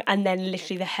home and then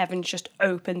literally the heavens just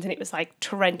opened and it was like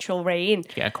torrential rain.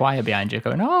 You get a choir behind you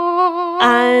going, oh.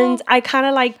 And I kind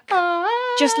of like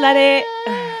just let it...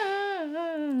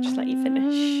 Just let you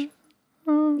finish.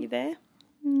 You there?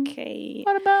 Okay.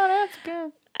 What about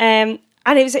Africa? And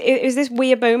it was this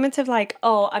weird moment of like,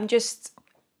 oh, I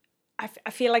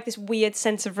feel like this weird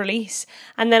sense of release.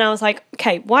 And then I was like,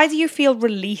 okay, why do you feel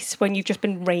release when you've just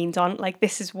been rained on? Like,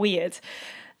 this is weird.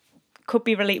 Could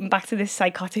be relating back to this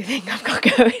psychotic thing I've got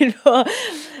going. But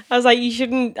I was like, you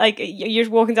shouldn't, like, you're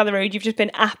just walking down the road, you've just been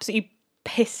absolutely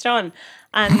pissed on.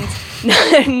 And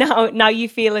now you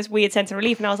feel this weird sense of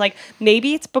relief. And I was like,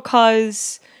 maybe it's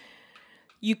because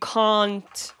you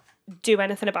can't do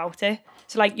anything about it.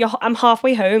 So like, I'm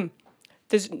halfway home.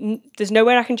 There's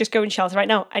nowhere I can just go and shelter right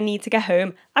now. I need to get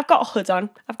home. I've got a hood on.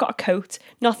 I've got a coat.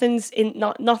 Nothing's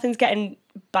getting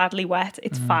badly wet.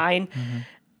 It's fine. Mm-hmm.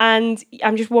 And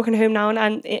I'm just walking home now,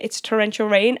 and it's torrential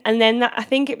rain. And then I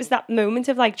think it was that moment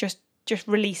of like just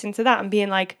releasing to that and being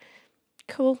like,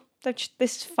 cool. This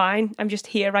is fine. I'm just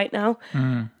here right now.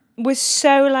 Was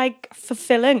so like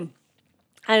fulfilling,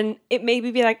 and it made me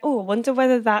be like, oh, I wonder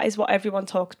whether that is what everyone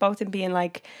talks about, and being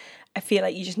like, I feel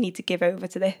like you just need to give over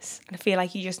to this, and I feel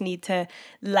like you just need to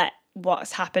let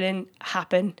what's happening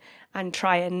happen and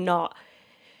try and not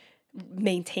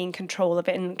maintain control of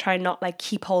it and try and not like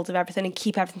keep hold of everything and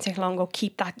keep everything taking long, or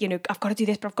keep that, you know, I've got to do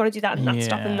this but I've got to do that and not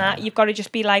stopping that. You've got to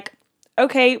just be like,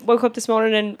 okay, woke up this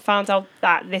morning and found out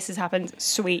that this has happened.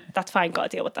 Sweet, that's fine. Got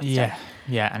to deal with that.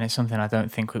 Yeah, and it's something I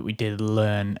don't think we did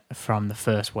learn from the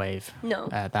first wave. No,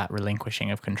 that relinquishing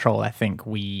of control. I think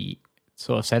we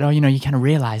sort of said, oh, you kind of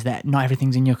realize that not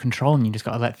everything's in your control and you just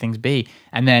got to let things be.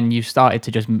 And then you started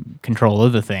to just control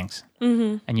other things.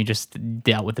 And you just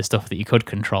dealt with the stuff that you could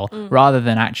control rather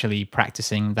than actually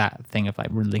practicing that thing of like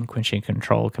relinquishing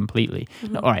control completely.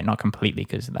 All right, not completely,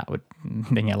 because that would,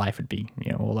 then your life would be,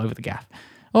 all over the gaff.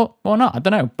 Or not, I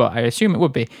don't know, but I assume it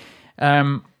would be.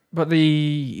 But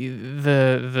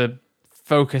the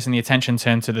focus and the attention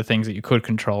turned to the things that you could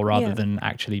control rather than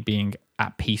actually being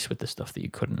at peace with the stuff that you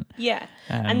couldn't. Yeah.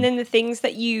 And then the things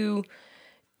that you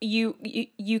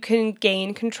can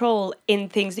gain control in,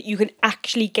 things that you can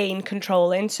actually gain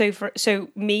control in. So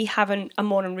me having a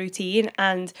morning routine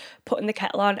and putting the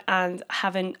kettle on and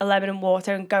having a lemon and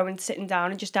water and going, sitting down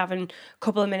and just having a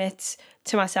couple of minutes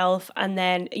to myself, and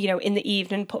then in the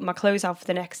evening putting my clothes out for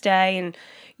the next day, and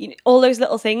all those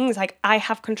little things, like I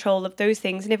have control of those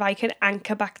things. And if I can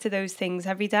anchor back to those things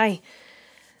every day,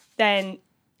 then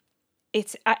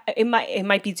it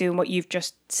might be doing what you've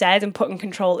just said and putting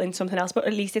control in something else, but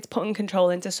at least it's putting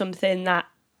control into something that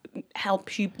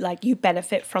helps you, like you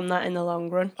benefit from that in the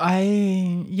long run.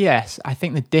 Yes, I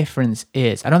think the difference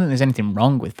is, I don't think there's anything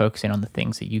wrong with focusing on the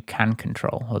things that you can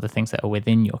control or the things that are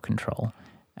within your control.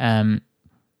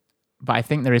 But I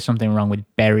think there is something wrong with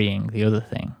burying the other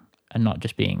thing and not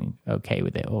just being okay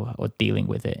with it or dealing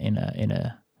with it in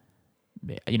a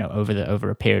over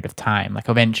a period of time. Like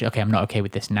eventually, okay, I'm not okay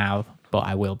with this now, but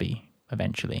I will be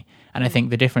eventually. And I think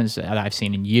the difference that I've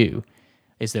seen in you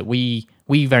is that we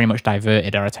very much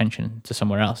diverted our attention to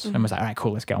somewhere else and was like, all right,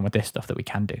 cool, let's get on with this stuff that we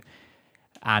can do.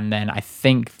 And then I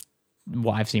think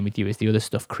what I've seen with you is the other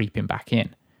stuff creeping back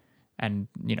in. And,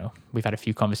 we've had a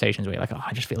few conversations where you're like, oh,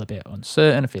 I just feel a bit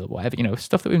uncertain, I feel whatever,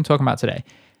 stuff that we've been talking about today.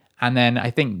 And then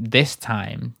I think this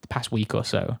time, the past week or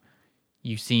so,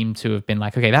 you seem to have been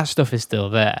like, okay, that stuff is still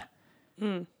there,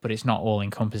 but it's not all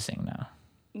encompassing now.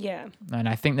 Yeah. And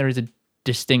I think there is a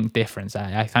distinct difference.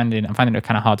 I'm finding it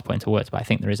kind of hard to put into words, but I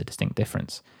think there is a distinct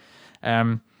difference.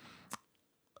 I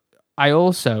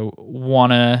also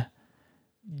want to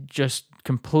just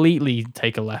completely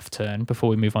take a left turn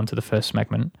before we move on to the first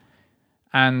segment.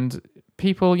 And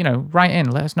people, write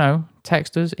in, let us know,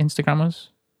 text us, Instagram us,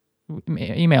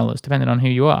 email us, depending on who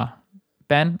you are.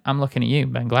 Ben, I'm looking at you,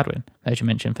 Ben Gladwin, as you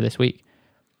mentioned for this week.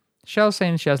 Shell's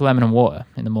saying she has lemon and water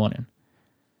in the morning.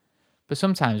 But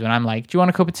sometimes when I'm like, do you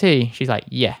want a cup of tea? She's like,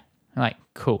 yeah. I'm like,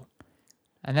 cool.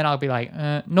 And then I'll be like,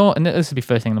 no, and this will be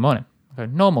first thing in the morning. I'll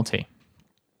go, normal tea.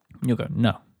 And you'll go,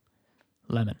 no,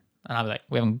 lemon. And I'll be like,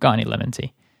 we haven't got any lemon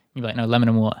tea. You'll be like, no, lemon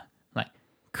and water. I'm like,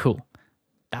 cool.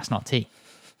 That's not tea.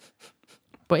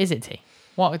 But is it tea?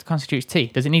 What constitutes tea?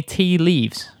 Does it need tea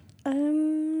leaves?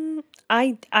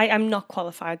 I'm not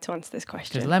qualified to answer this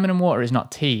question. Because lemon and water is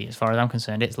not tea, as far as I'm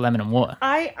concerned. It's lemon and water.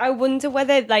 I wonder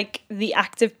whether, like, the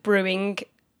act of brewing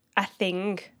a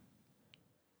thing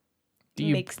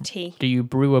makes tea. Do you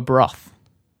brew a broth?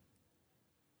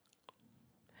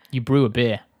 You brew a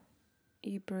beer.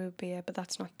 You brew a beer, but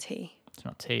that's not tea. It's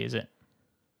not tea, is it?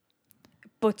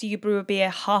 But do you brew a beer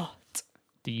hot?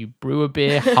 Do you brew a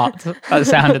beer hot? That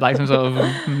sounded like some sort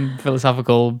of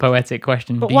philosophical, poetic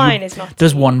question. But wine is not tea.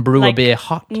 Does one brew a beer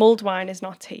hot? Mulled wine is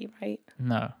not tea, right?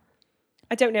 No.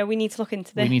 I don't know. We need to look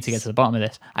into this. We need to get to the bottom of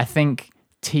this. I think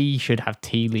tea should have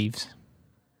tea leaves.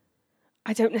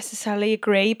 I don't necessarily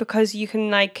agree, because you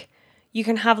can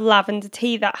have lavender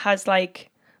tea that has I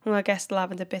guess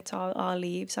lavender bits are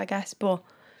leaves, I guess, but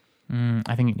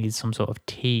I think it needs some sort of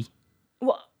tea.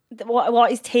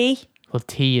 What is tea? Well,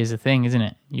 tea is a thing, isn't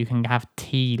it? You can have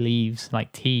tea leaves.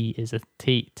 Like tea is a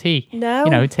tea. Tea.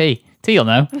 No. Tea. Tea will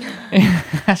know.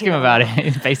 Ask him about it.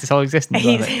 He's based his whole existence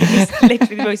on it. He's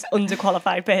literally the most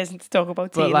underqualified person to talk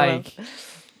about tea in the world.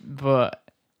 But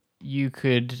you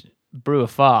could brew a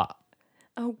fart.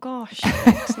 Oh, gosh.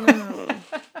 No.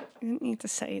 You didn't need to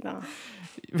say that.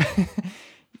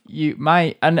 You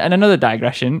might. And another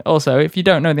digression. Also, if you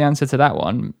don't know the answer to that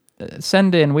one,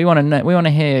 send in. We want to know. We want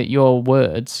to hear your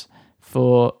words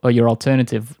or your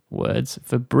alternative words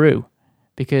for brew,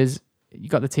 because you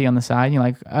got the tea on the side and you're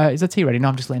like, is the tea ready? No,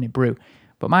 I'm just letting it brew.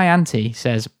 But my auntie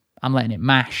says, I'm letting it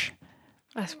mash.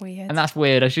 That's weird. And that's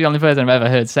weird. She's the only person I've ever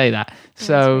heard say that.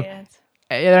 So are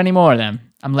there any more of them?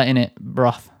 I'm letting it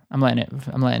broth. I'm letting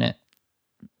it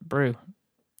brew.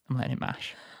 I'm letting it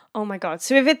mash. Oh my God.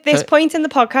 So if at this point in the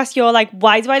podcast you're like,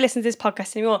 why do I listen to this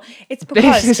podcast anymore? It's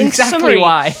because this is exactly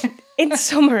why. In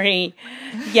summary,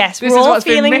 yes, this is what's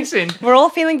been missing. We're all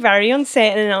feeling very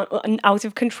uncertain and out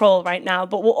of control right now,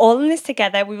 but we're all in this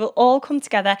together. We will all come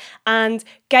together and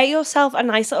get yourself a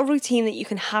nice little routine that you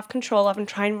can have control of and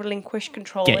try and relinquish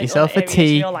control. Get yourself a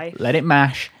tea, let it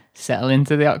mash, settle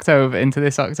into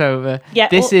this October. Yeah,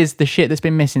 this is the shit that's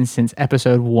been missing since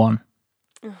episode 1.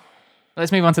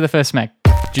 let's move on to the first Smeg.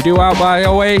 Do you do Out by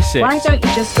Oasis? Why don't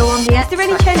you just go on the Is there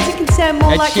any chance you can sound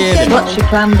more Ed like Sheeran. a general? What's your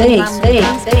plan B?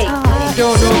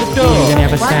 Don't know the door. You're going to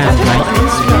have a sound, right?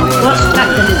 What's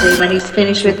Jack going to do when he's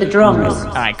finished with the drums?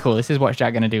 All right, cool. This is what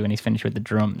Jack going to do when he's finished with the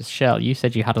drums. Shell, you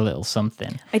said you had a little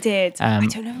something. I did. I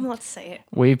don't know how to say it.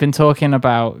 We've been talking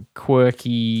about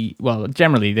quirky. Well,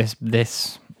 generally,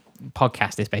 this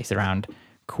podcast is based around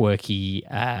quirky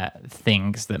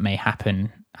things that may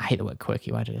happen. I hate the word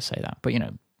quirky. Why did I say that? But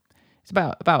it's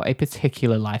about a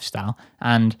particular lifestyle,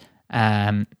 and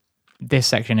this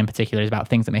section in particular is about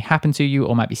things that may happen to you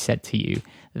or might be said to you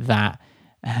that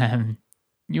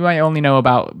you might only know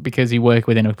about because you work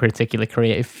within a particular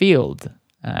creative field,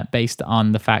 based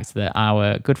on the fact that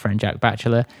our good friend Jack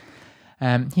Batchelor,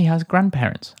 he has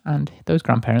grandparents, and those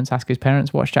grandparents ask his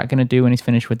parents, what's Jack going to do when he's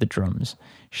finished with the drums?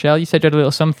 Shell, you said you had a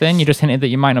little something. You just hinted that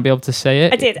you might not be able to say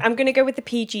it. I did. I'm going to go with the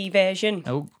PG version.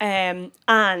 Oh. And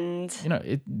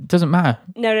It doesn't matter.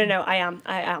 No. I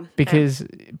am. Because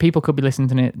people could be listening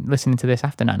to this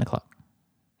after 9 o'clock.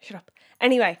 Shut up.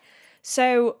 Anyway,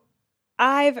 so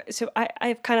I've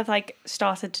kind of like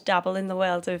started to dabble in the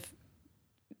world of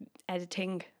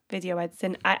editing, video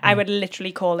editing. I would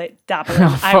literally call it dabbling.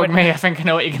 Oh, fuck me, I think I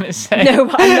know what you're going to say. No,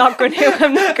 but I'm not going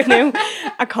to.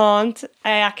 I can't.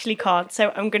 I actually can't.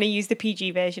 So I'm going to use the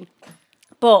PG version.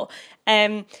 But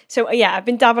I've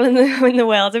been dabbling in the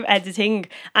world of editing,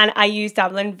 and I use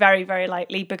dabbling very, very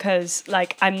lightly because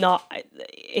I'm not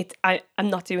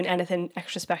doing anything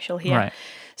extra special here. Right.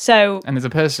 So, and there's a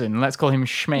person, let's call him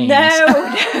Schmaines.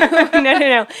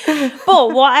 No.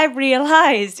 But what I've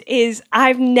realised is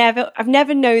I've never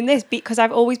known this because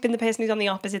I've always been the person who's on the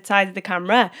opposite side of the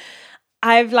camera.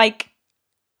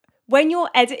 When you're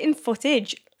editing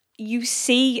footage, you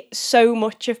see so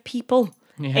much of people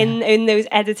in those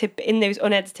unedited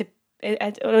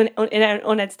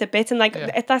bits, and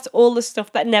that's all the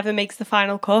stuff that never makes the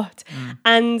final cut.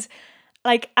 And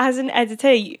as an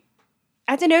editor,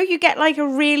 I don't know, you get a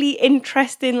really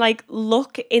interesting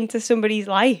look into somebody's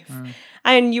life.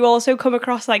 And you also come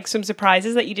across some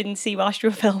surprises that you didn't see whilst you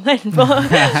were filming. But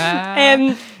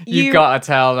you've got to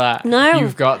tell that. No.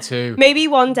 You've got to. Maybe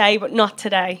one day, but not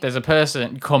today. There's a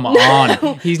person, come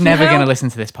on. He's never going to listen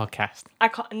to this podcast. I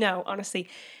can't, no, honestly.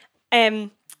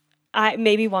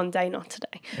 Maybe one day, not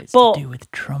today. It's to do with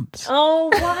Trumps.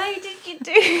 Oh, why did you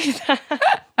do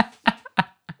that?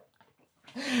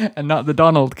 And not the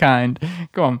Donald kind.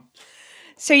 Go on.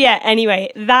 So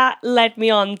anyway, that led me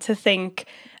on to think,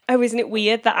 oh, isn't it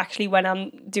weird that actually when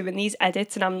I'm doing these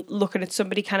edits and I'm looking at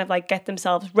somebody kind of get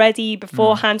themselves ready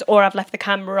beforehand, or I've left the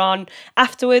camera on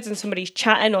afterwards and somebody's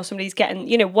chatting or somebody's getting,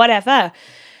 whatever.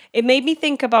 It made me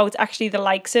think about actually the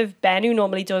likes of Ben, who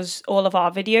normally does all of our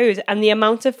videos, and the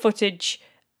amount of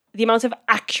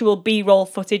actual B-roll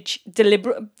footage,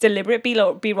 deliberate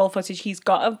B-roll footage he's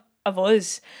got of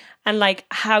us. And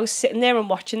how sitting there and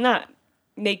watching that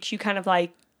makes you kind of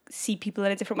see people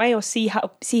in a different way, or see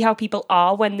how people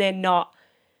are when they're not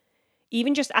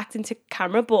even just acting to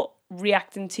camera, but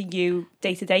reacting to you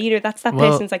day to day. That's that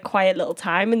person's quiet little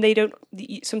time, and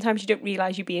sometimes you don't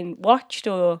realize you're being watched.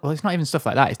 Or it's not even stuff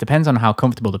like that. It depends on how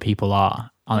comfortable the people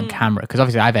are on camera. Because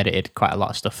obviously I've edited quite a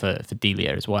lot of stuff for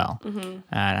Delia as well, and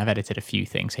I've edited a few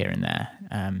things here and there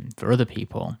for other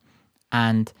people,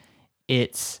 and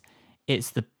it's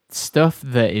the stuff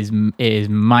that is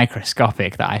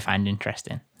microscopic that I find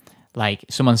interesting.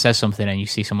 Someone says something and you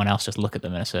see someone else just look at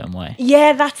them in a certain way.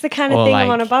 Yeah, that's the kind of thing I'm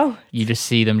on about. You just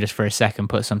see them just for a second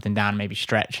put something down, maybe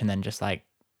stretch, and then just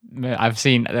I've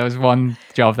seen, there was one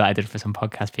job that I did for some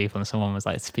podcast people and someone was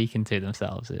speaking to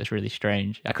themselves. It was really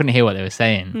strange. I couldn't hear what they were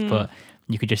saying, but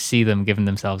you could just see them giving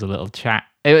themselves a little chat.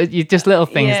 Just little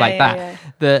things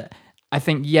that I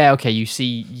think, okay, you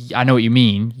see, I know what you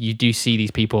mean. You do see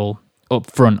these people up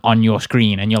front on your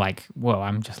screen and you're like, whoa,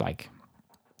 I'm just I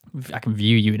can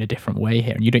view you in a different way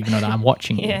here, and you don't even know that I'm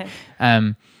watching you.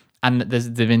 And there's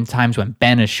been times when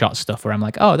Ben has shot stuff where I'm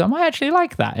like, oh, am I actually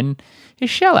like that? And is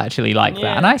Shell actually like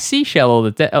that? And I see Shell all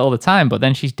the time, but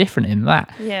then she's different in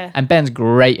that. Yeah. And Ben's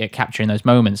great at capturing those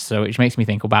moments, so it makes me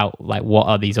think about what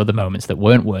are these other moments that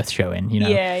weren't worth showing,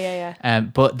 Yeah.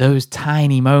 But those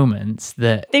tiny moments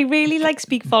that they really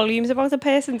speak volumes about a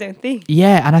person, don't they?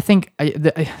 Yeah, and I think you're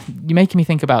making me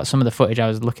think about some of the footage I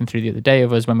was looking through the other day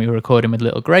of us when we were recording with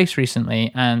Little Grace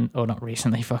recently, not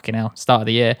recently, fucking hell, start of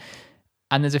the year.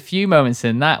 And there's a few moments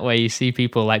in that where you see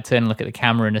people turn and look at the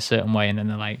camera in a certain way, and then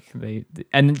they're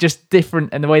and just different,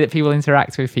 and the way that people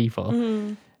interact with people.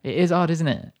 It is odd, isn't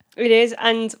it? It is,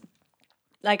 and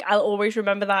I'll always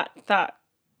remember that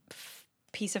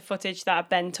piece of footage that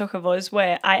Ben took of us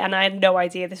where I had no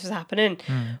idea this was happening,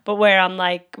 but where I'm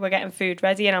like, we're getting food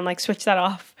ready and I'm like, switch that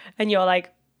off, and you're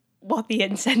like, what, the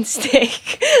incense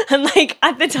stick? And like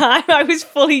at the time I was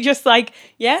fully just like,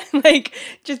 yeah, like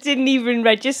just didn't even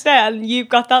register, and you've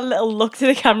got that little look to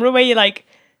the camera where you're like,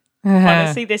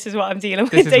 honestly, this is what I'm dealing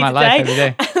with This is day my to life day. every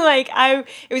day. And like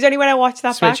it was only when I watched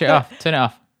that back Switch it off. Turn it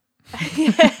off.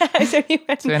 it was only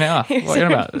when, Turn it off. it was What are you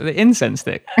on about? The incense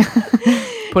stick.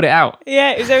 Put it out.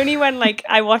 Yeah, it was only when like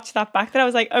I watched that back that I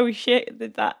was like, oh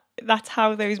shit, that's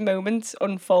how those moments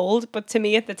unfold. But to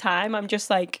me at the time, I'm just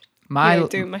like,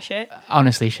 doing my shit.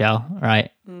 Honestly, Shell,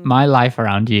 right? My life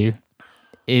around you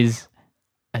is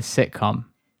a sitcom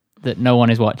that no one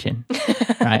is watching,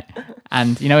 right?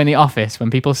 And you know, in the office,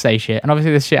 when people say shit, and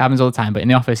obviously this shit happens all the time, but in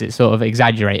the office, it's sort of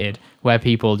exaggerated, where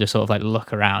people just sort of like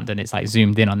look around and it's like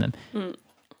zoomed in on them.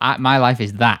 My life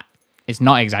is that. It's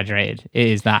not exaggerated. It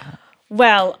is that.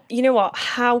 Well, you know what?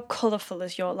 How colourful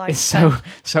is your life? It's so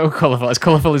colourful. As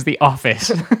colourful as The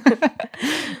Office.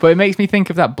 But it makes me think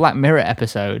of that Black Mirror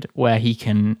episode where he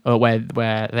can, or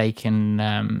where they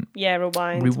can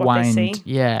rewind what they see.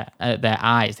 Yeah, their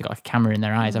eyes. They got a camera in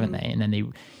their eyes, haven't they? And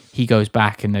then he goes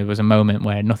back, and there was a moment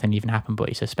where nothing even happened, but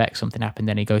he suspects something happened.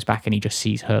 Then he goes back and he just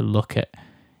sees her look at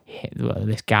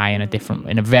this guy in a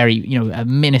very, a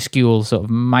minuscule sort of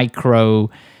micro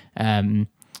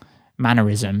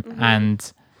mannerism,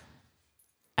 and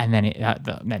then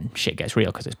then shit gets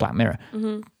real because it's Black Mirror.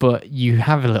 But you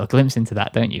have a little glimpse into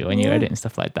that, don't you, when you edit and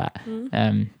stuff like that.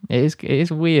 It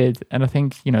is weird, and I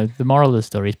think the moral of the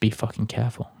story is be fucking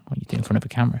careful what you do in front of a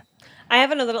camera. I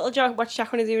have another little joke. Watch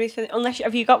Jack when he's doing anything.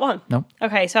 Have you got one? No.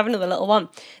 Okay, so I have another little one.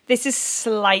 This is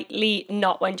slightly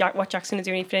not what Jack's going to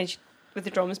do when he finishes with the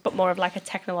drums, but more of like a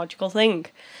technological thing.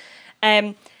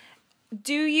 Do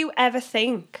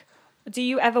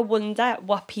you ever wonder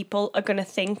what people are going to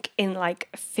think in like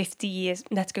 50 years?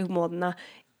 Let's go more than that.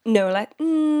 No,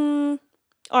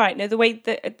 all right, no, the way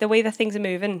that things are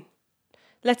moving,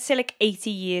 let's say like 80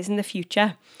 years in the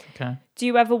future. Okay. Do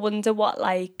you ever wonder what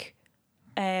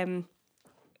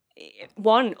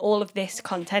all of this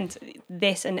content,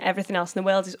 this and everything else in the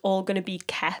world is all going to be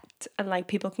kept, and like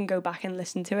people can go back and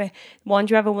listen to it? Do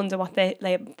you ever wonder what they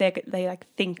like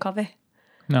think of it?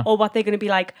 No. Or what they're going to be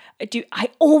like? I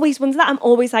always wonder that. I'm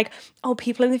always like, oh,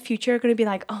 people in the future are going to be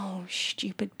like, oh,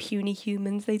 stupid, puny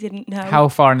humans. They didn't know. How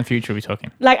far in the future are we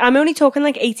talking? Like, I'm only talking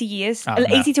like 80 years. Oh, 80 to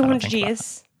I don't 100 think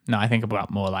years. No, I think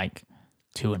about more like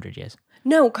 200 years.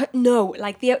 No,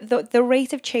 like the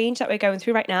rate of change that we're going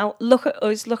through right now. Look at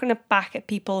us looking back at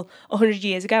people 100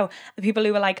 years ago, the people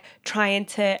who were like trying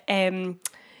to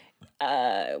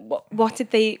what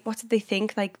did they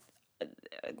think, like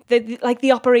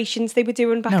the operations they were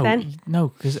doing back then? No,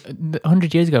 because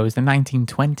 100 years ago was the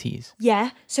 1920s.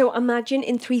 Yeah, so imagine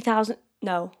in 3000.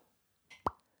 No.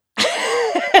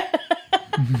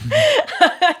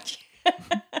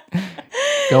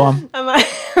 Go on.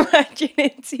 Imagine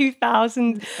in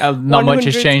 2000. Not much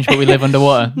has changed, but we live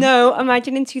underwater. No,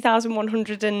 imagine in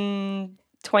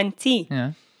 2120.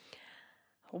 Yeah.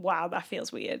 Wow, that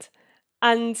feels weird.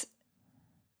 And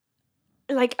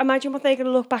like, imagine what they're going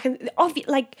to look back and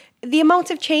like the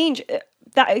amount of change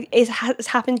that has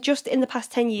happened just in the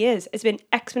past 10 years has been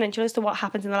exponential as to what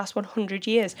happened in the last 100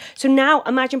 years. So now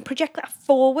imagine, project that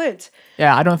forward.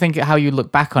 Yeah, I don't think how you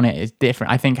look back on it is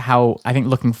different. I think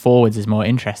looking forwards is more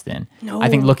interesting. No. I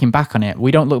think looking back on it,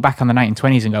 we don't look back on the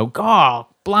 1920s and go, God,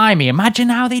 blimey, imagine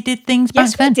how they did things back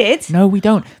then. Yes, we did. No, we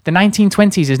don't. The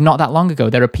 1920s is not that long ago.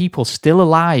 There are people still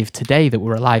alive today that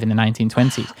were alive in the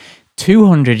 1920s.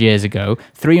 200 years ago,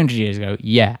 300 years ago,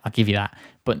 yeah, I'll give you that.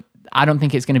 But I don't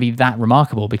think it's going to be that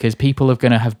remarkable because people are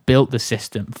going to have built the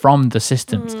system from the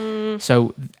systems.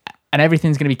 So, and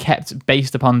everything's going to be kept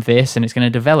based upon this, and it's going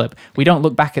to develop. We don't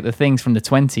look back at the things from the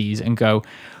 20s and go,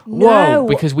 whoa,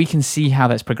 because we can see how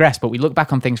that's progressed. But we look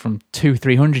back on things from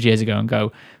 200-300 years ago and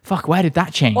go, fuck, where did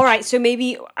that change? All right, so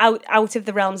maybe out of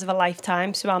the realms of a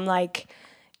lifetime. So I'm like,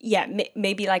 yeah,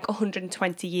 maybe like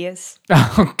 120 years.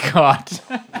 Oh, God.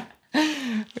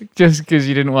 Just because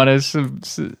you didn't want to succumb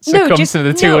to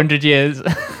the 200 years.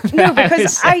 No,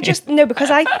 because I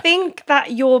think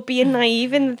that you're being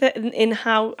naive in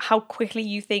how quickly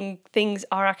you think things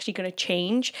are actually going to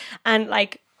change. And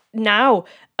like now,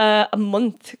 a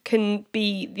month can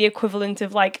be the equivalent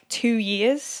of like 2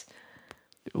 years.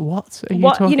 What are you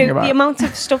talking about? The amount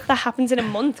of stuff that happens in a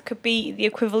month could be the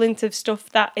equivalent of the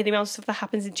amount of stuff that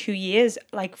happens in 2 years,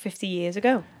 like 50 years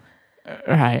ago.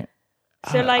 Right.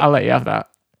 So like, I'll let you have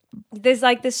that.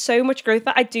 There's so much growth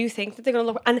that I do think that they're going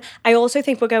to look, and I also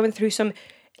think we're going through some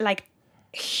like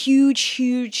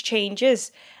huge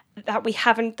changes, that we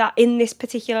haven't, that in this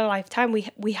particular lifetime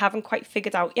we haven't quite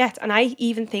figured out yet. And I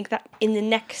even think that in the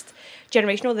next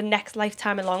generation or the next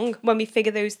lifetime along, when we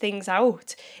figure those things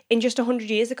out, in just 100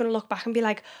 years they're going to look back and be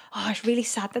like, oh, it's really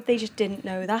sad that they just didn't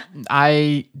know that.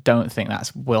 I don't think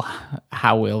that's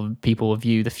how people will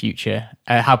view the future,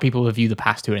 how people will view the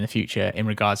past who are in the future in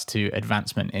regards to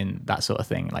advancement in that sort of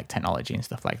thing, like technology and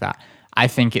stuff like that. I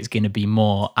think it's going to be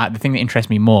more, the thing that interests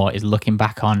me more is looking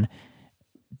back on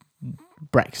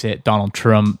Brexit, Donald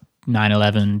Trump,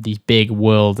 9/11, these big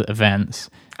world events.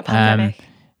 A pandemic.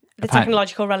 The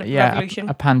technological revolution.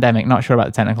 A pandemic. Not sure about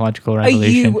the technological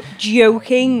revolution. Are you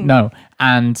joking? No.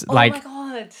 And Oh my God.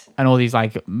 and all these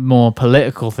like more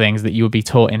political things that you would be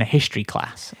taught in a history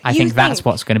class. I think that's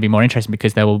what's going to be more interesting,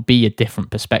 because there will be a different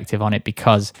perspective on it,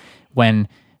 because when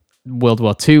World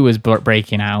War II was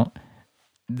breaking out,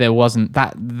 there wasn't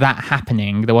that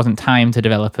happening. There wasn't time to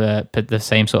develop the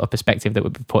same sort of perspective that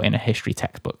would be put in a history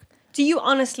textbook. Do you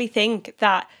honestly think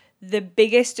that the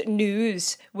biggest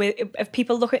news of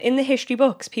people looking in the history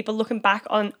books, people looking back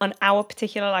on our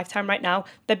particular lifetime right now,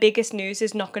 the biggest news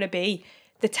is not going to be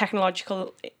the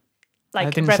technological I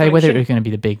didn't revolution? say whether it was going to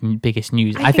be the biggest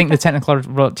news. I think the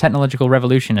technological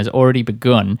revolution has already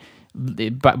begun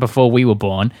before we were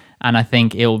born, and I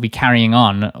think it will be carrying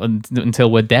on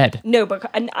until we're dead. No,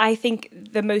 and I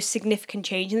think the most significant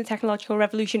change in the technological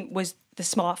revolution was the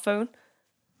smartphone.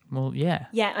 Well, yeah.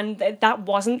 Yeah, and that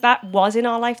was in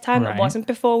our lifetime. Right. That wasn't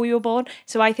before we were born.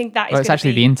 So I think that is. Well, it's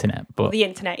actually the internet, but the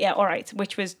internet. Yeah, all right.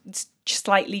 Which was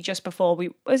slightly just before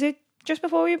was it just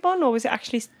before we were born, or was it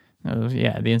actually?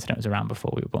 Yeah, the internet was around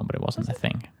before we were born, but it wasn't a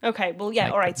thing. Okay, well, yeah,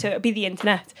 all right. So it'd be the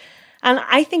internet. And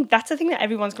I think that's the thing that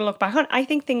everyone's going to look back on. I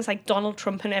think things like Donald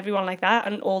Trump and everyone like that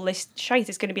and all this shite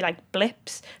is going to be like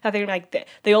blips. That they're like,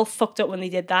 they all fucked up when they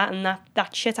did that, and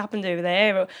that shit happened over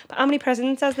there. But how many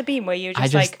presidents has there been where you're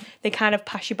just like, they kind of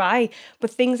pass you by?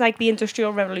 But things like the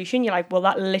Industrial Revolution, you're like, well,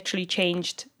 that literally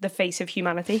changed the face of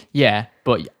humanity. Yeah,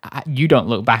 but you don't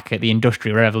look back at the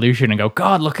Industrial Revolution and go,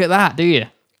 God, look at that, do you?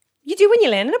 You do when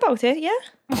you're learning about it,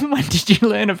 yeah. When did you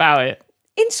learn about it?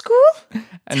 In school?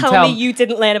 Tell me you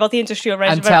didn't learn about the Industrial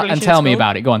Revolution. And tell me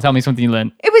about it. Go on, tell me something you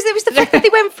learned. It was the fact that they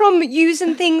went from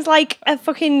using things like a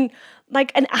fucking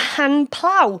a hand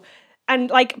plow and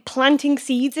like planting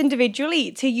seeds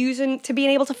individually to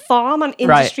being able to farm on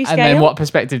industry scale. And then what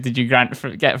perspective did you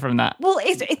get from that? Well,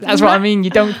 that's what I mean. You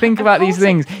don't think about these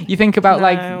things. You think about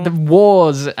like the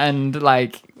wars and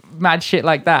like mad shit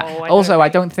like that. I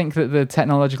don't think that the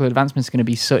technological advancement is going to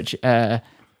be such a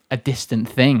distant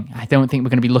thing. I don't think we're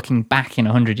going to be looking back in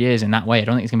 100 years in that way. I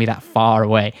don't think it's going to be that far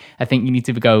away. I think you need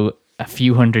to go a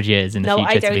few hundred years in the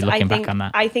future to be looking back on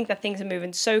that. I think that things are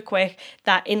moving so quick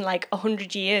that in like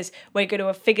 100 years, we're going to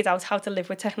have figured out how to live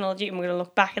with technology, and we're going to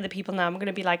look back at the people now and we're going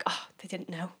to be like, oh, they didn't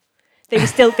know. They were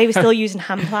still using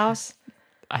hand plows.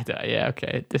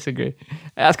 Okay, disagree.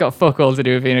 That's got fuck all to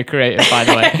do with being a creative, by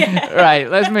the way. Right,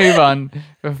 let's move on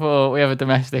before we have a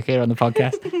domestic here on the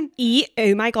podcast.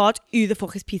 Oh my God, who the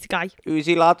fuck is Peter Guy? Who's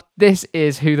he, lad? This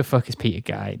is Who the Fuck is Peter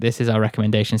Guy. This is our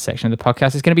recommendation section of the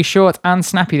podcast. It's going to be short and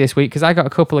snappy this week because I got a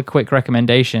couple of quick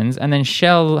recommendations, and then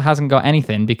Shell hasn't got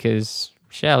anything because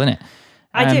Shell, innit?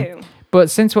 I do. But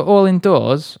since we're all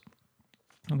indoors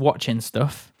watching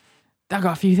stuff, I've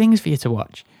got a few things for you to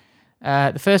watch.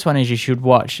 The first one is you should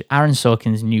watch Aaron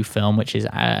Sorkin's new film, which is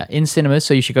in cinemas.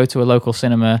 So you should go to a local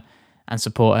cinema and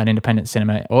support an independent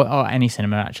cinema, or any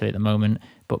cinema actually at the moment,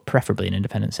 but preferably an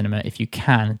independent cinema if you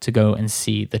can, to go and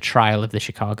see The Trial of the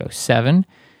Chicago 7.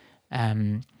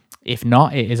 If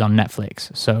not, it is on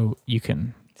Netflix, so you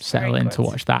can settle in to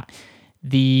watch that.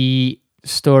 The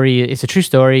story, it's a true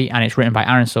story, and it's written by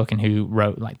Aaron Sorkin, who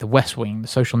wrote like The West Wing, The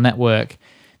Social Network,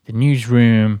 The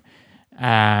Newsroom,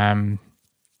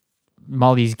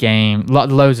 Molly's Game,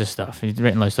 loads of stuff. He's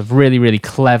written loads of stuff. Really, really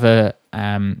clever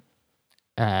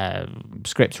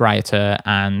script writer,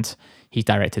 and he's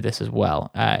directed this as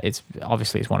well. It's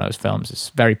one of those films. It's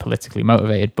very politically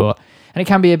motivated, and it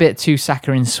can be a bit too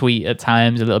saccharine sweet at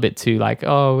times. A little bit too like,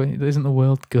 oh, isn't the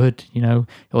world good? You know,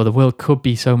 or the world could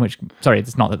be so much. Sorry,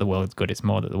 it's not that the world's good. It's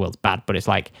more that the world's bad. But it's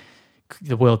like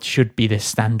the world should be this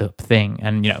stand-up thing,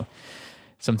 and you know,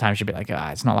 sometimes you'll be like,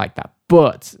 it's not like that,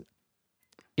 but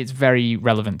it's very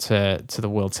relevant to the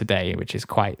world today, which is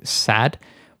quite sad.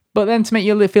 But then to make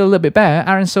you feel a little bit better,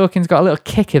 Aaron Sorkin's got a little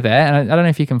kicker there, and I don't know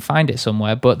if you can find it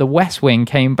somewhere, but The West Wing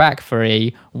came back for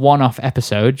a one-off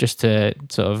episode just to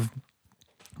sort of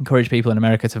encourage people in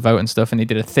America to vote and stuff, and they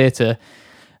did a theatre,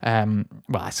 I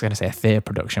was going to say a theatre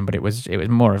production, but it was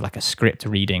more of like a script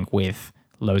reading with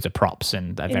loads of props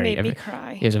and It made me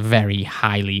cry. It was a very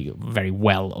very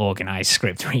well organised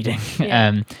script reading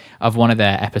Yeah. of one of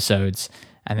their episodes.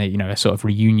 and they, a sort of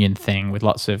reunion thing with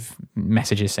lots of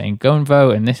messages saying go and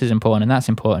vote and this is important and that's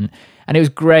important, and it was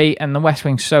great. And The West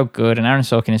Wing's so good, and Aaron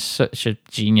Sorkin is such a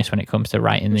genius when it comes to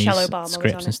writing Michelle these Obama was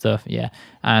scripts on and it. stuff. Yeah,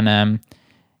 and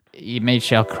it made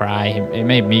Shell cry. It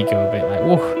made me go a bit like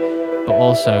whoa. But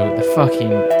also the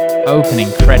fucking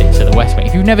opening credits of The West Wing.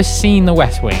 If you've never seen The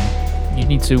West Wing, you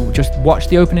need to just watch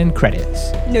the opening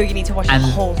credits No, you need to watch the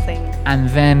whole thing. and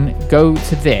then go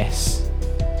to this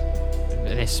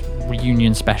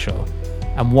reunion special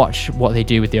and watch what they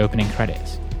do with the opening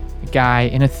credits. A guy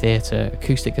in a theatre,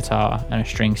 acoustic guitar and a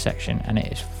string section, and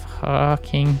it is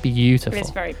fucking beautiful.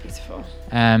 It's very beautiful.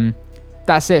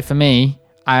 That's it for me.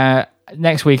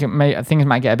 Next week things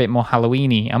might get a bit more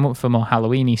Halloween-y. I'm up for more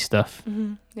Halloween-y stuff.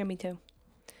 Yeah, me too.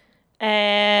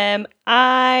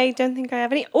 I don't think I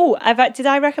have any. Oh, did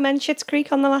I recommend Schitt's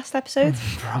Creek on the last episode?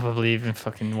 Probably even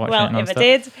fucking watching it Well, if non-stop. I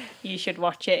did, you should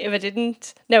watch it. If I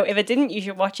didn't, you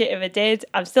should watch it. If I did,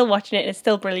 I'm still watching it and it's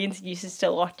still brilliant and you should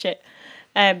still watch it.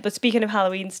 But speaking of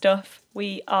Halloween stuff,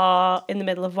 we are in the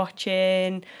middle of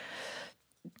watching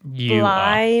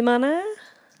Bly Manor.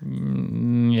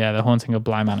 Yeah, The Haunting of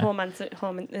Bly Manor.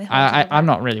 I'm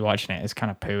not really watching it. It's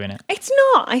kind of poo in it. It's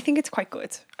not. I think it's quite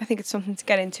good. I think it's something to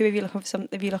get into if you're looking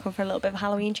for a little bit of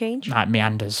Halloween change. It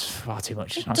meanders far too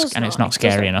much. It's It not does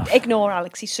scary not. enough. Ignore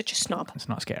Alex. He's such a snob. It's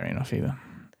not scary enough either.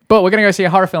 But we're going to go see a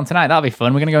horror film tonight. That'll be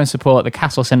fun. We're going to go and support the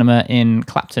Castle Cinema in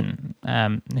Clapton,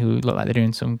 who look like they're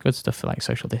doing some good stuff for like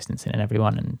social distancing and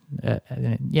everyone.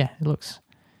 And yeah, it looks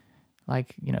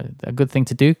like, a good thing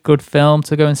to do. Good film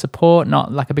to go and support.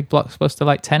 Not like a big blockbuster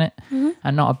like Tenet,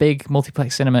 and not a big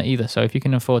multiplex cinema either. So if you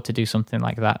can afford to do something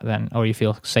like that, or you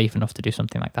feel safe enough to do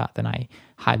something like that, then I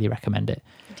highly recommend it.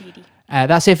 Indeedy.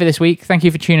 That's it for this week. Thank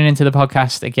you for tuning into the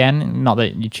podcast again. Not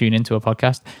that you tune into a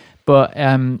podcast, but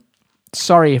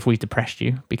sorry if we've depressed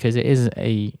you, because it is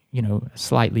a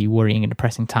slightly worrying and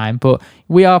depressing time, but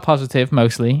we are positive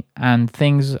mostly, and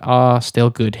things are still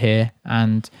good here,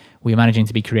 and we're managing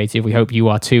to be creative. We hope you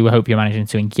are too. We hope you're managing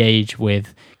to engage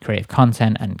with creative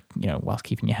content and whilst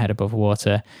keeping your head above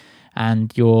water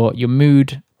and your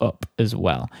mood up as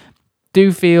well.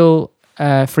 Do feel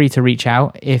free to reach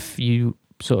out if you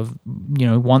sort of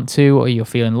want to, or you're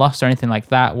feeling lost or anything like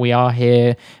that. We are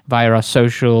here via our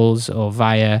socials or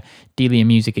via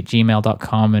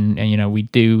deliamusic@gmail.com, and we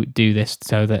do this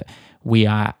so that we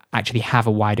actually have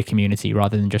a wider community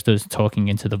rather than just us talking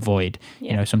into the void.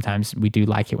 Yeah. Sometimes we do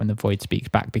like it when the void speaks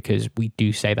back, because we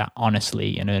do say that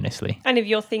honestly and earnestly. And if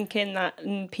you're thinking that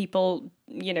people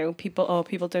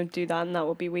don't do that and that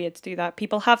would be weird to do that,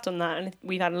 people have done that, and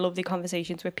we've had lovely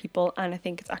conversations with people, and I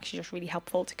think it's actually just really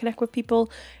helpful to connect with people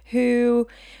who,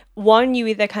 one, you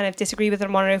either kind of disagree with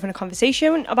and want to open a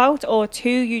conversation about, or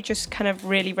two, you just kind of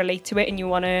really relate to it and you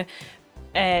want to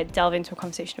delve into a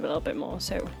conversation a little bit more.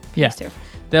 So yeah, please do.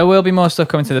 There will be more stuff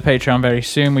coming to the Patreon very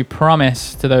soon, we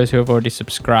promise, to those who have already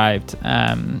subscribed,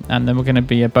 and then we're going to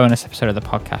be a bonus episode of the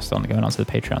podcast going on to the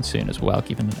Patreon soon as well,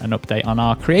 giving an update on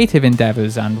our creative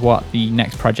endeavours and what the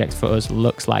next project for us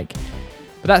looks like.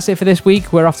 But that's it for this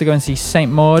week. We're off to go and see St.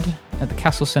 Maud at the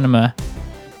Castle Cinema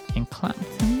in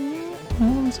Clapton.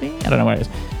 I don't know where it is.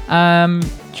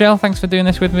 Jill, thanks for doing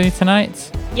this with me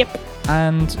tonight. Yep.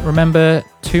 And remember,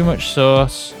 too much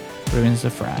sauce ruins the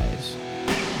fries.